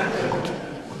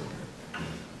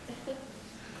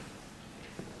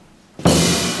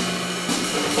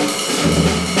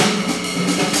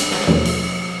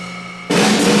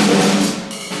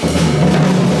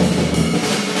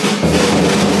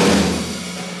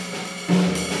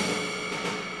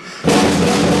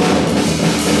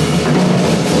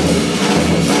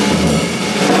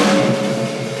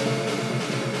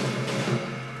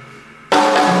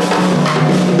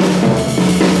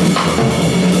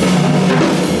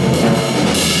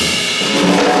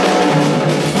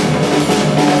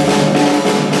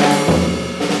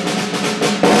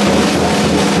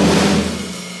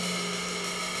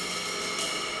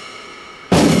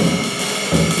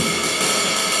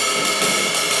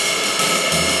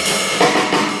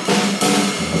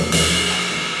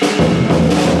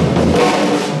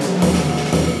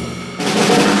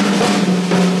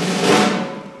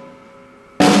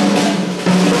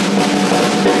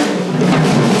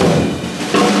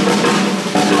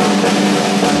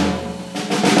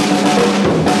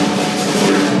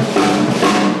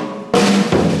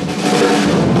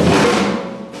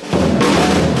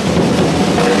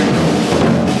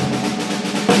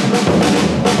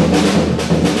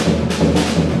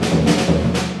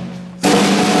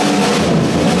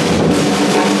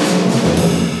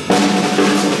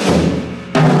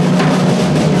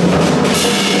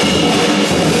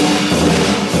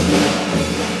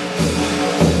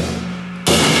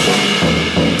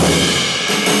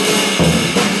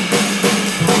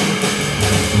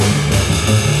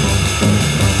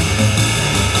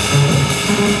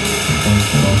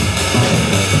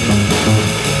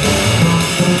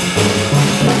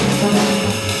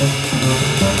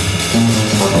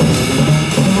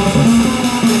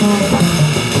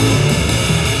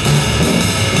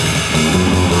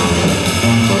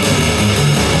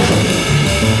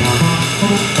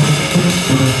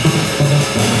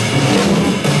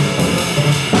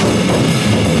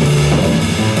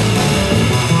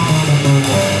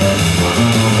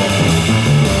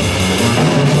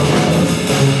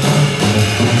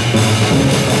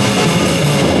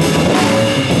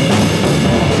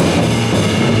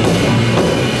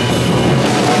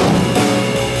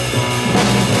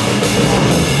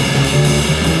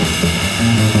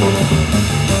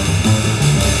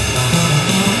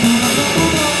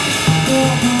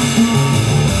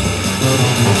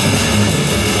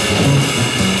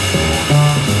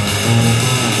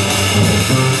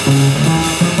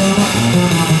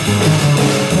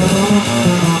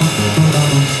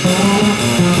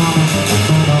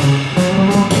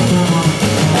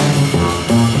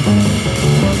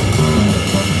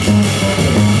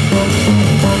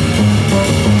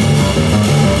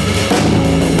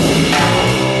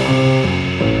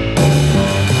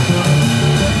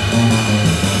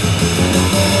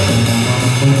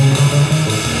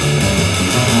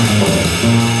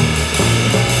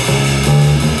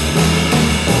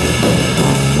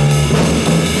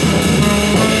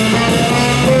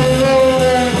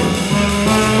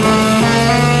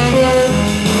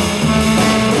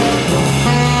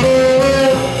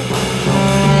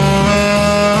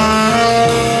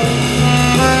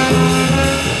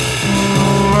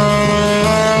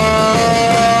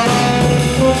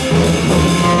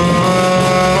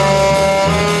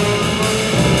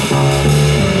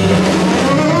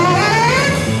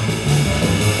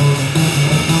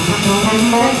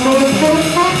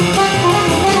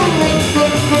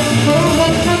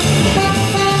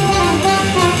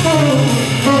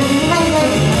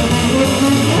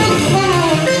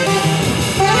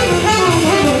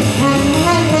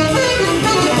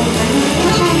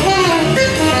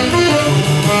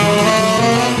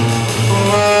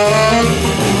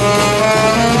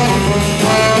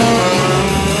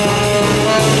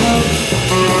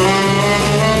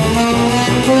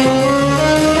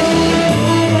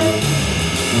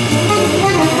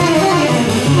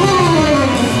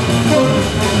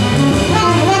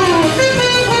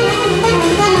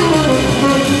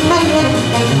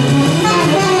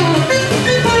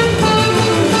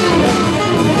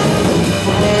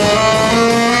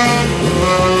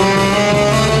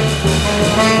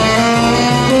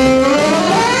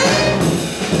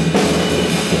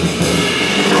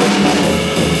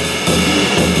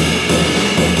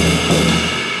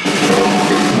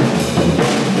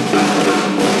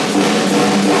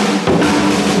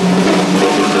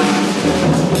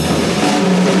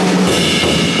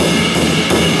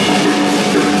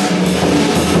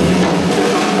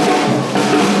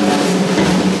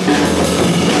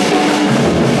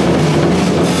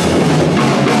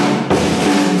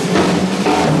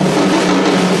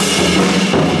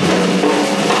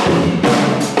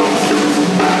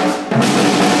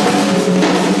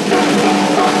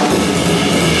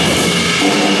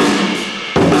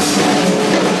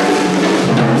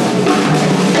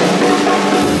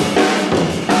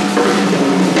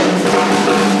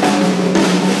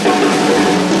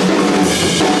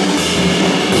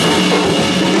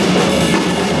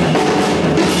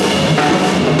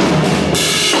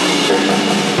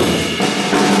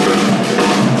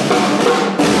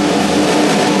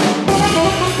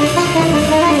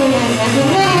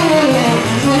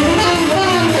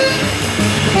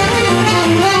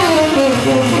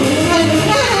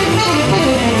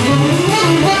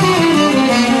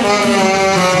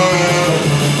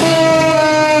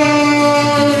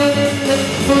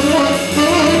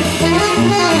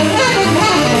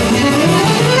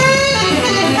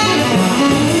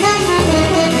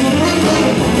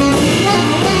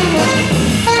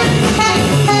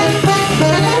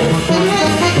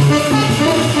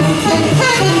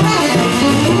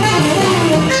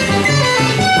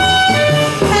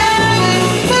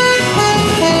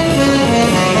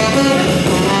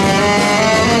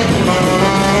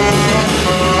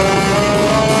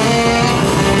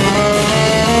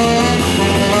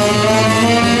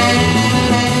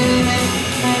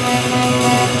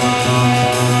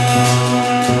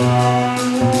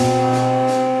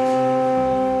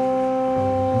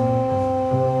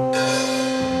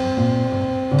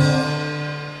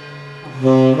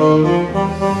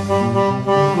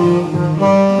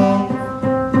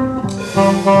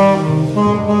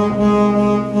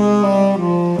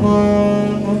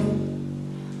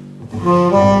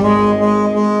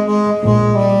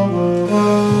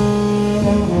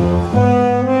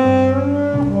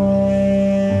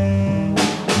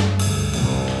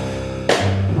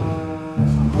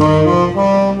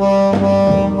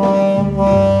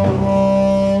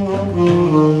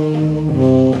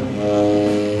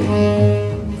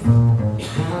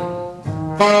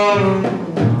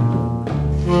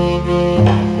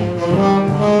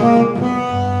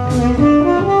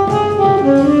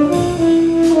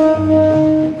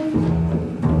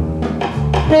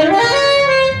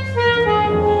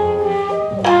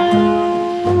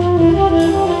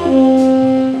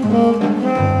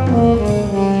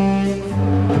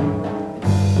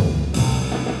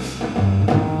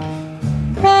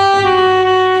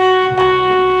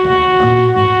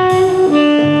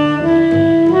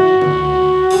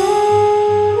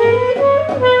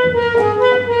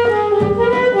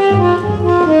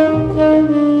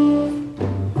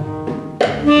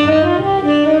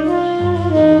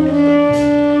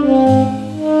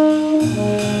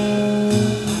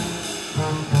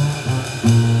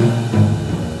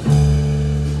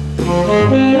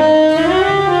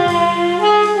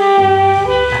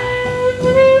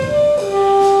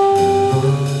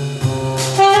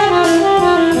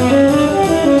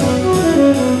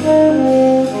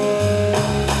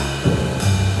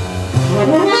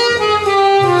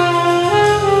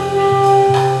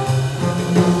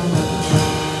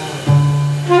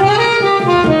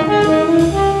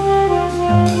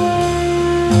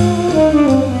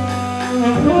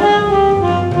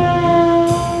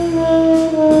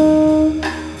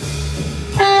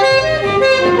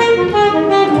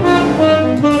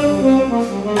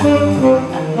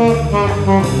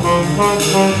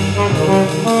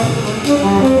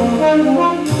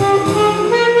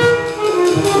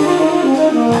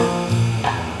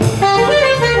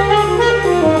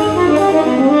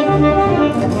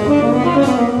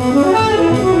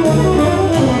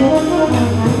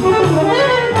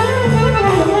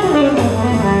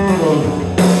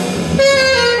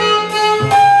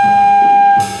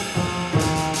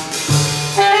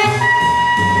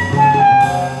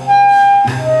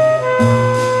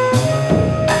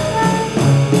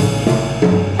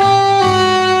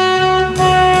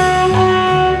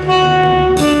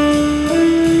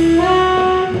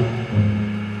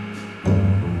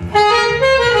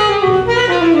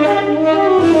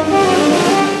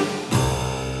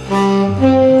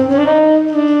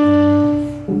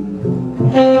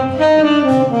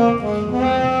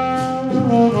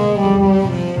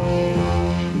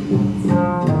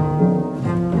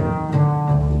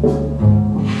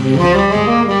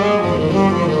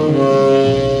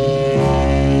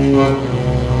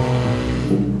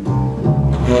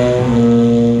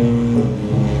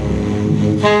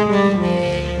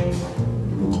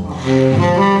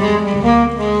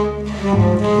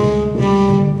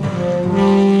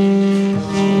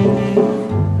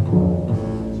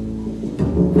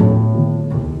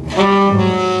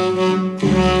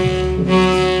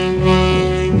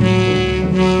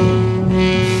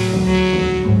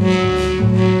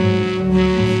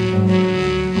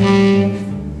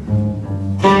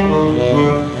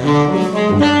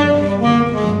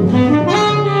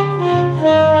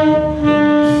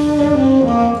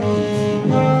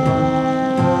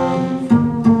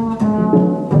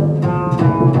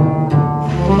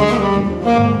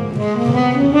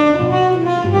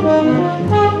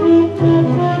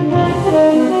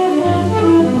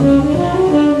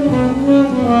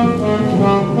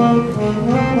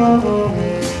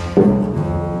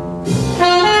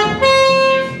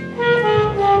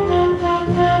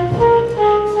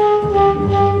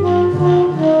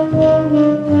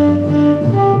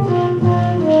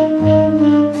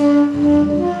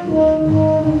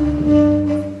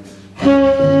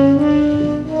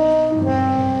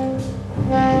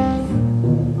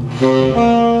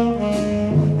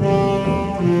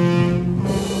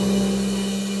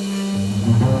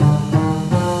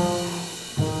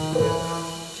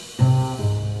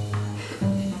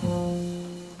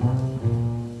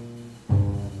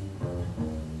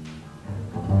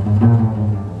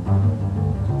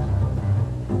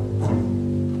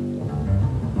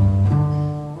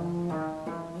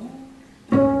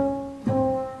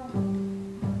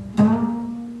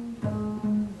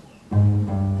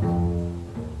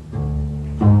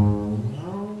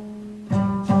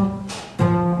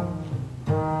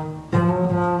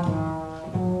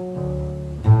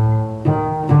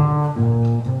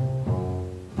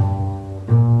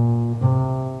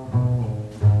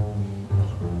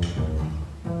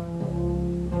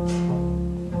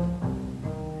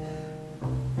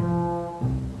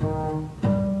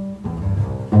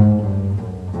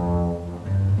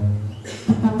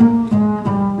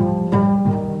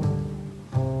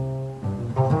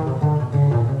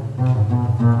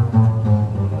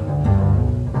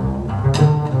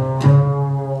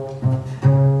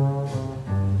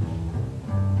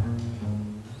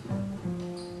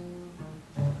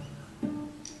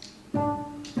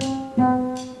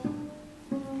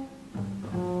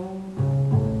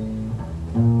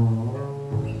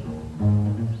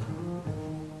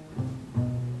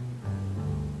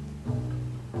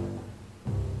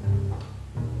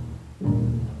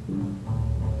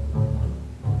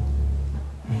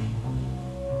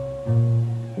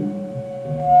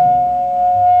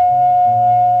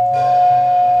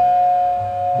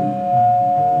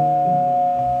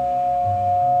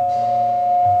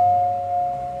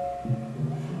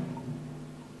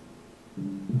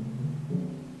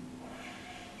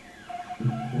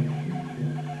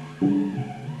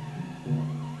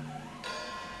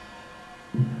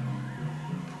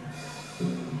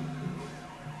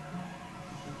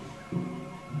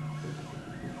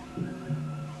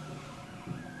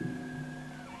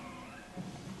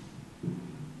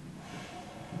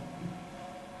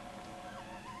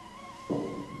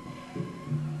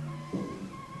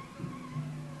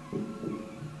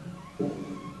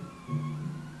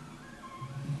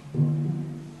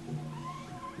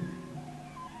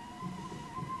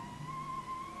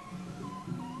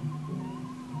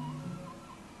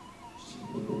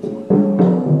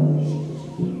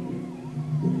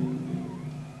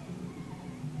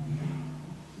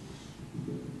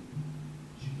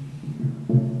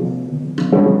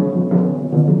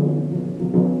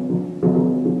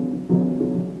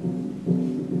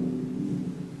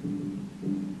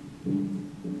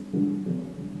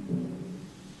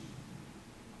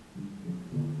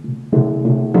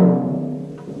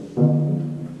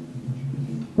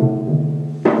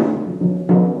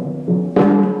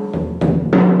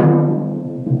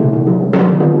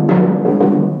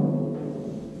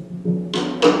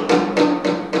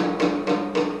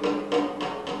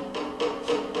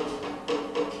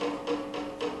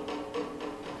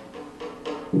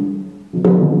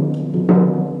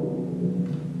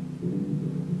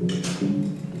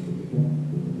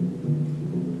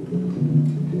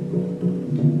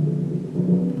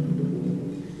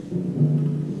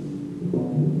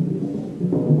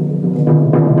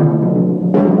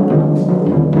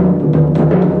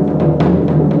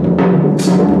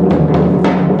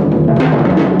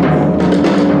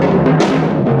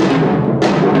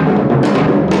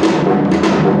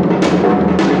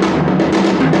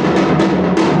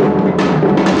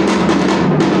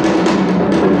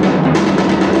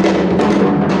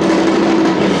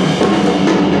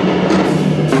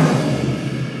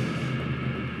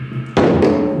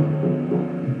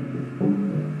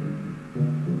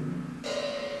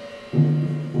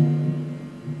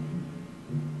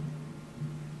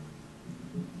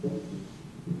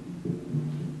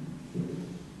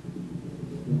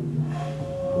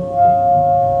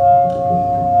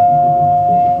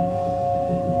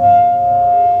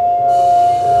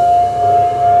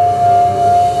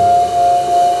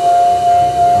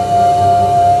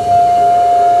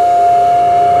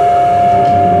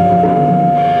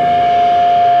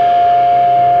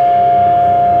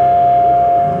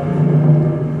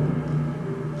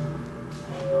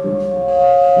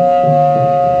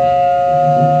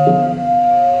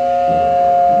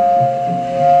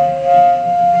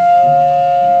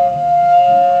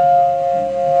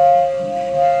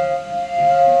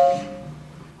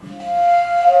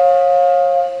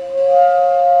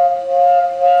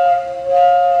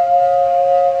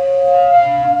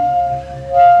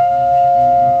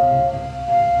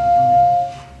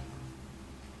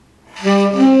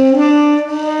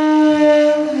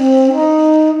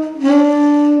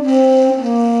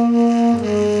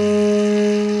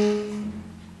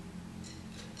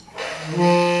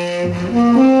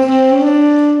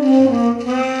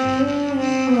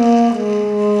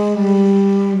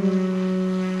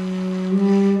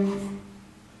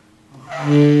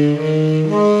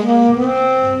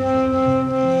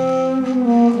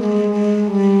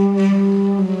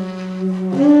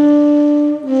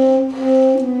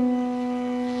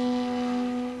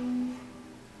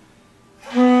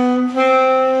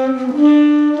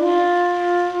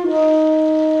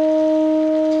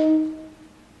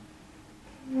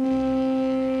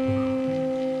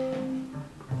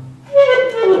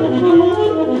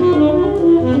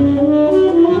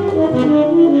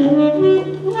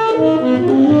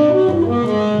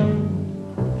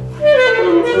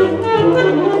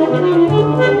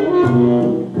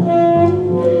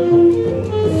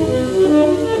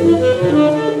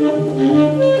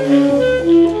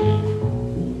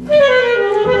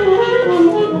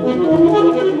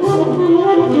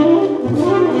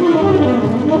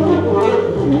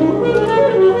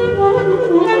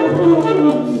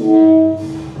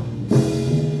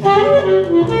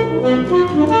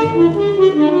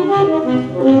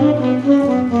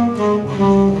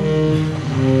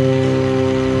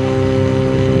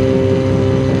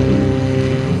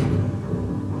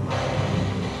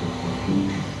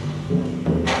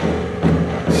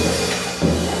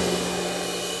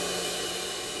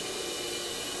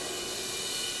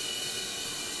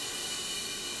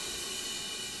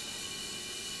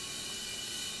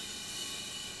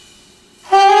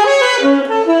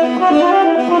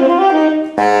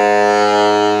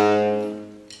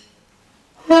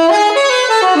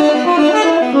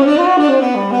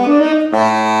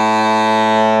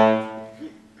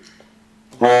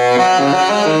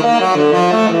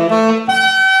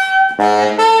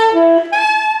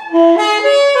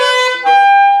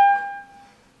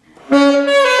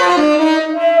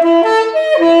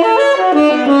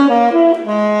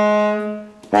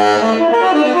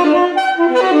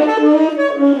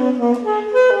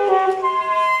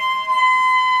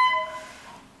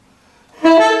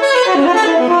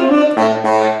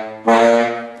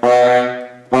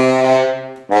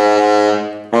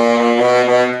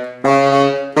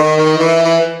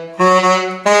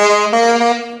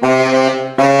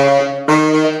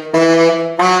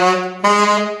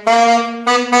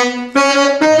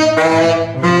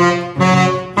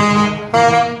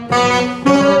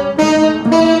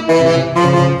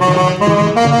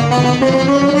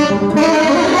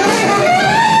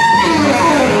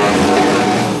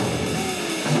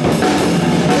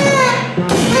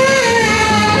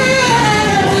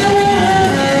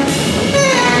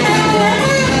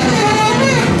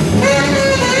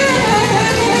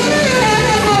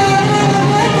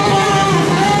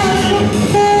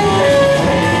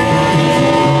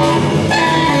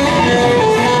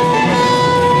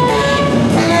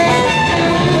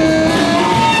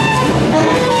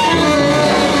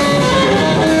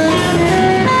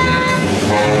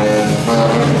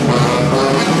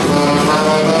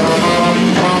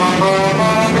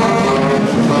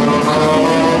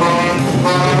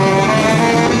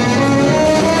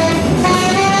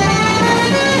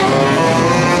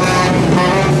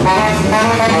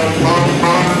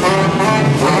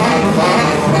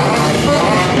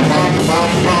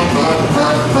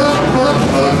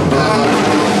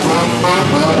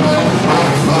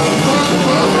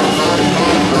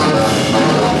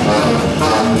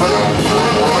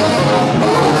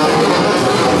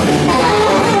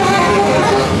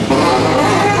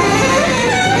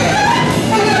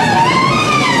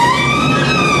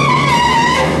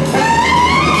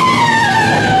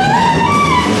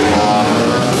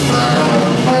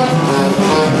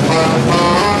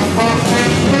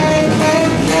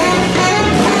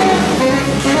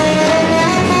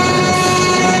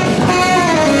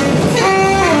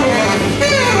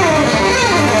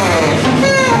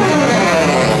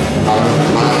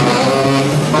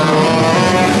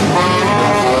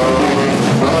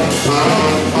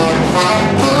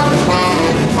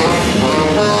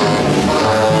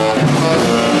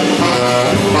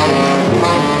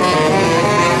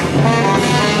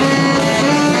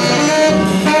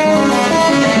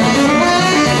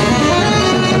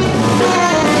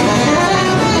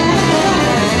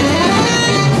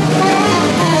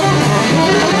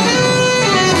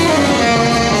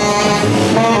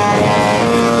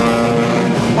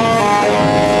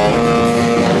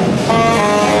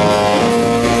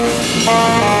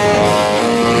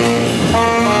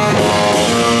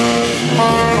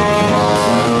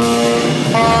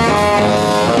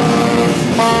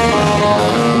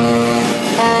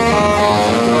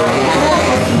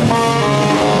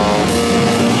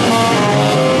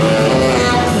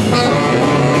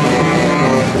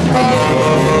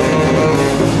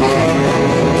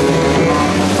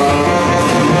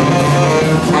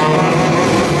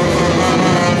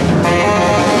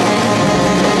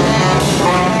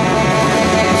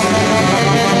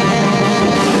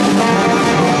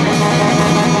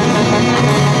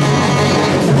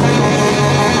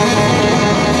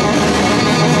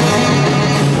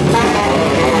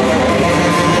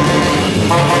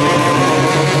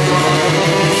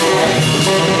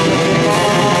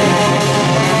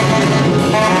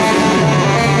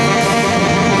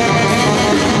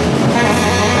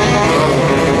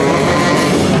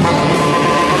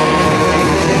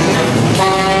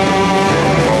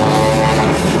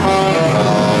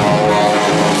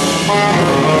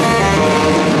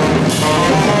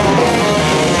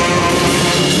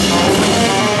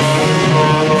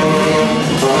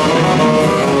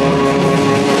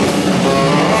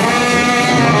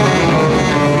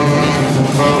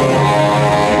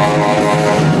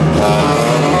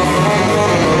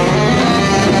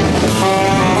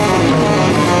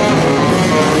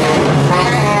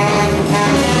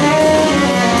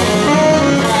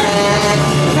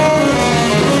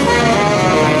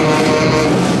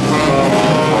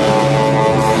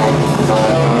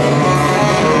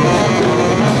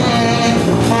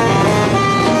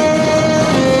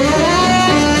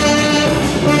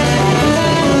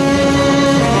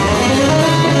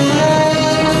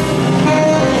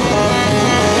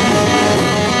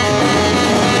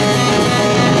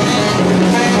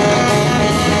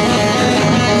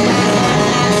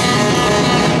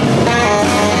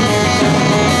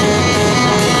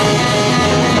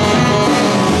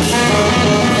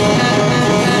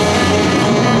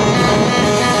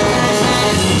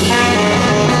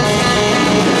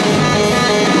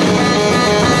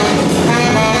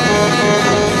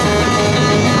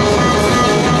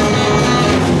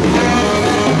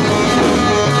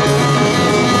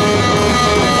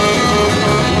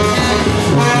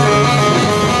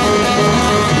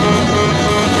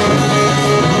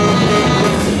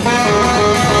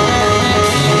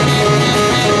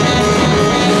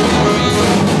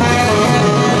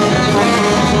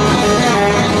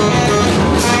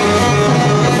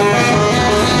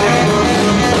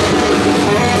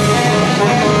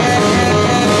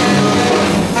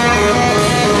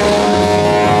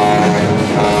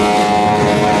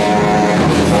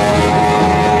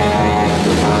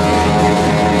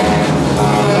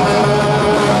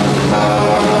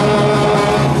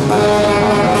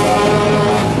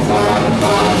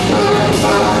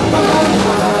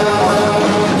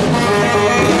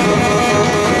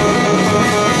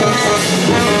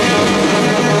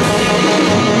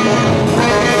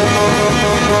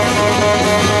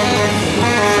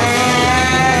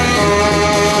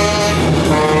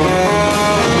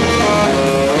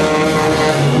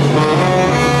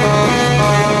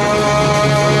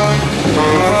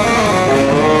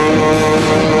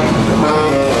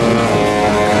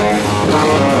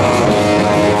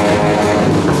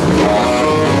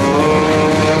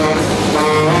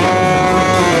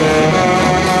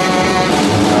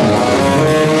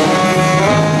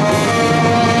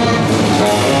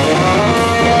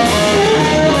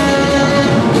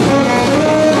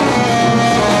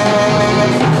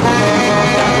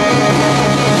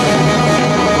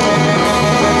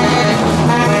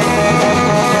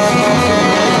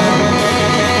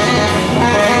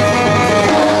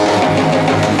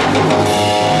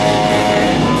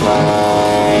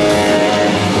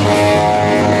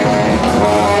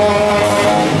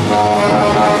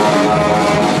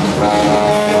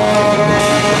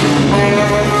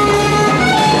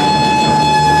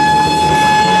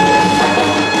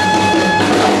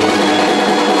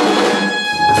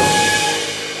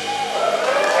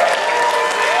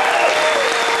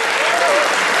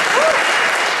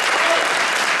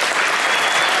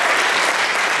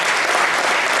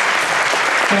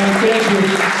 Thank you.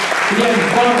 Again,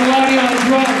 Bob Galati on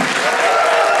drums.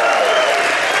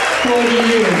 40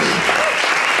 years.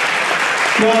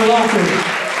 John Locker.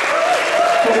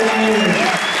 40 years.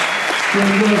 Jim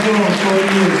goes on, 40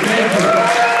 years. Thank you.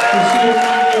 We'll see you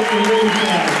around here for really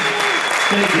bad.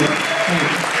 Thank you.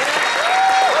 Thank you.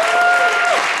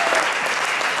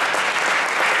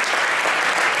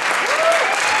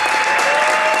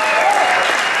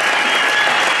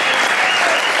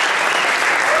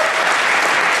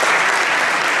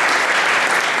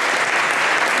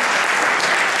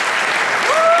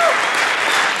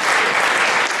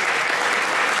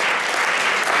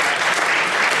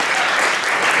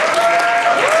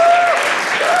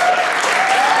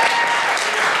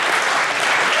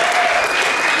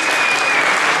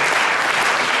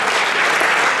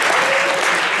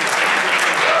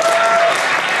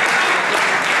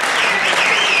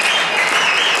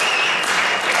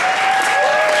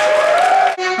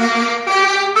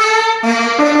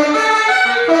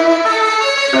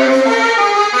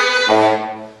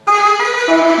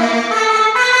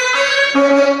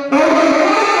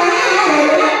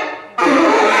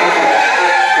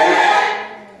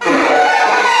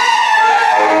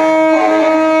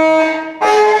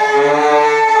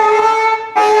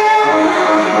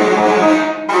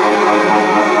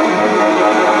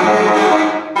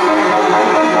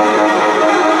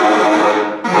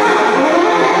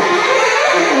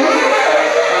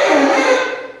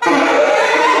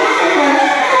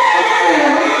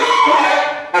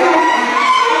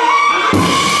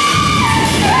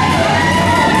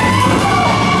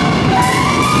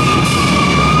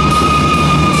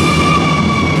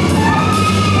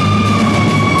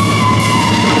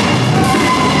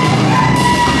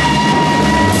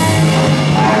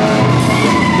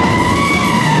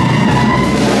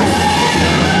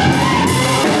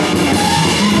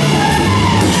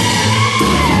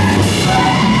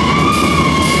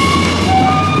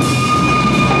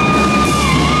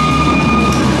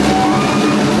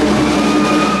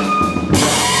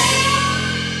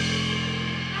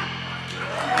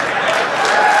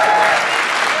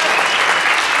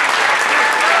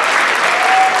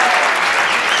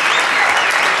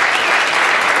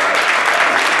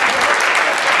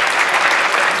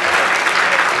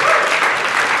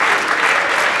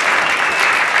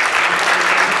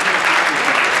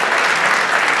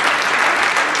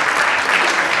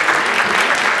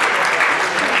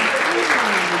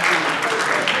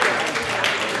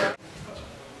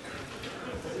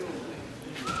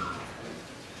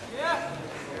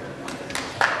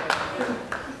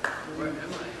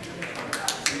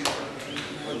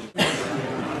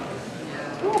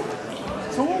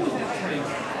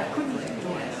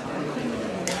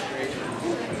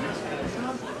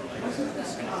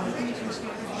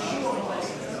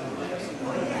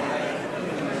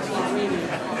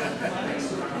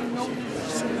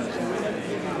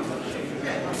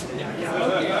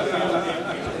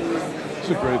 It's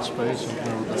a great space.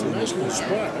 It's a nice little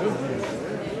spot, huh?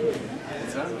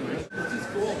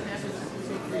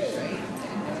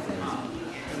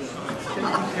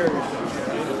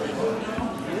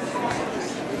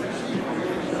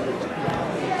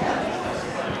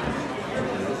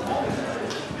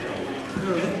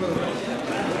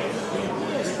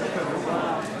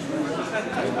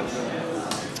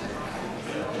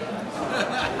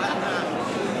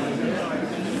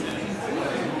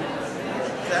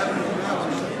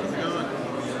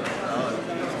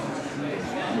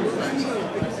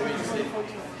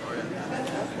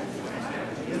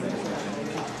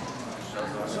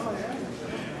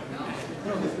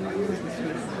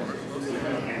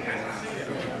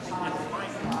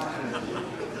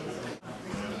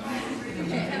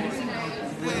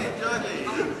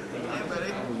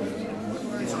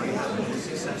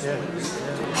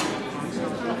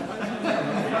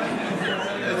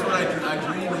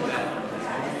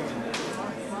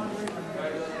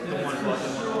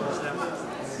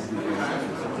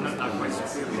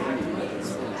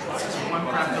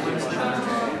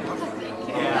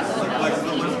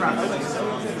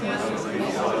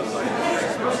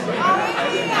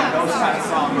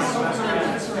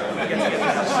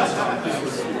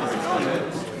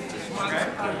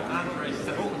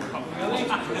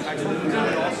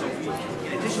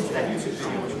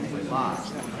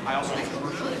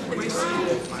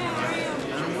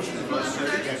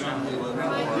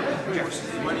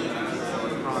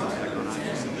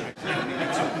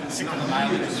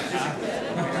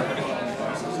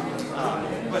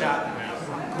 But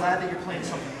glad that you're playing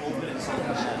something open and something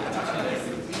that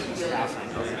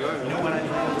you know what I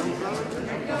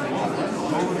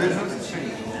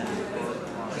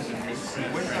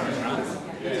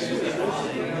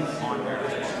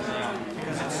do?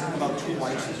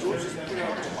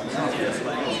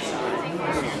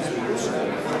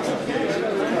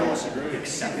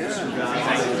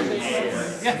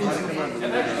 There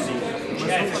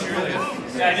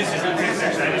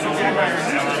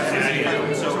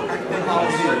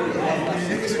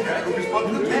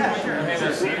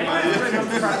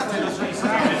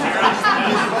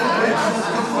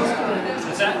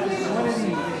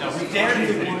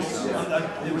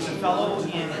was a fellow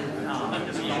in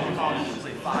college who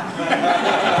played 5.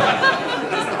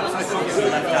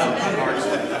 Left out.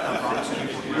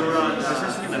 You're on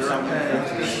left out.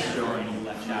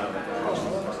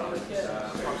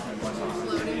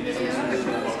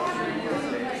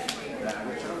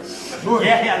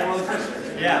 Yeah, well,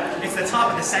 yeah, it's the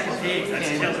top of the second page. That's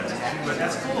killer. But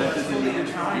that's cool.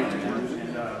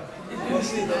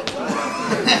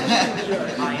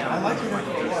 I like it.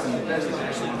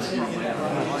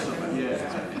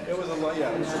 It was a lot,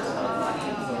 yeah.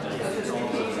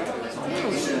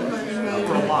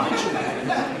 For a watch.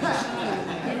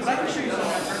 I can show you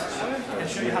something and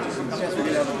show you how to cook. We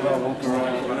can have a walk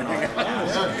around.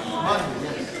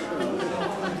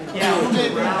 Yeah.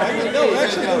 No,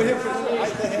 actually, we're here for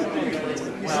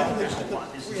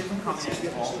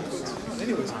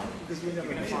anyways, because we never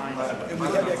made it. And we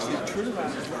had actually a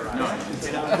turnaround.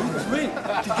 Wait,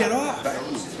 to get off.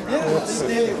 Yeah,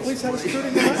 the police had us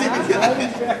turning around.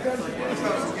 Driving back up.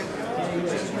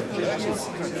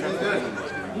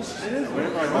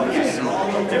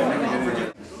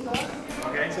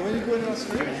 Okay. So when you go in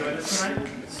Australia, Enjoy this tonight?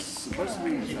 it's supposed to be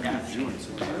June. So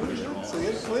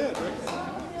get it cleared, right?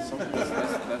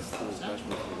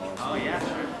 Oh, yeah,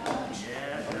 sure.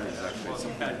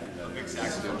 Yeah,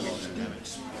 exactly.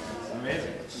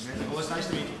 Amazing. Well, it's nice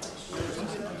to meet you.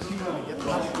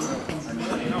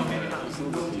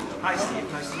 Hi, Steve.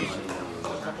 Nice to meet you.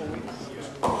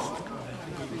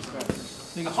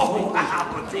 Oh,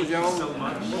 wow. Thank you so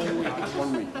much.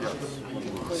 1 week, yes.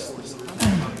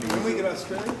 When we get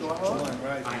Australia, go on,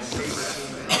 right.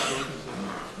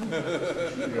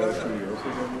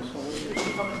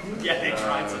 Yeah, they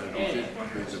tried to.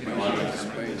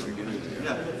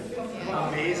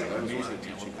 Amazing.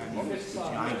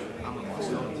 I'm a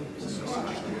Bostonian.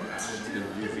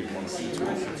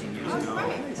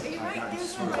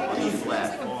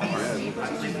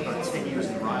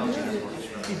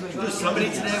 Somebody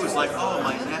today was like, "Oh,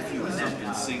 my nephew is up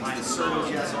and sings the song." I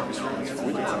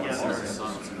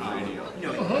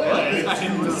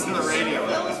didn't listen to the radio. I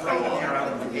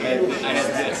had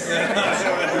this.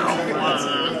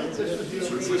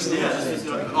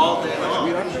 All day long.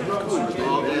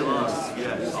 All day long.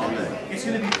 Yes, all day. It's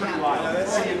going to be pretty wild.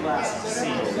 Let's see it last.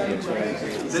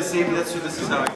 This evening, this is how.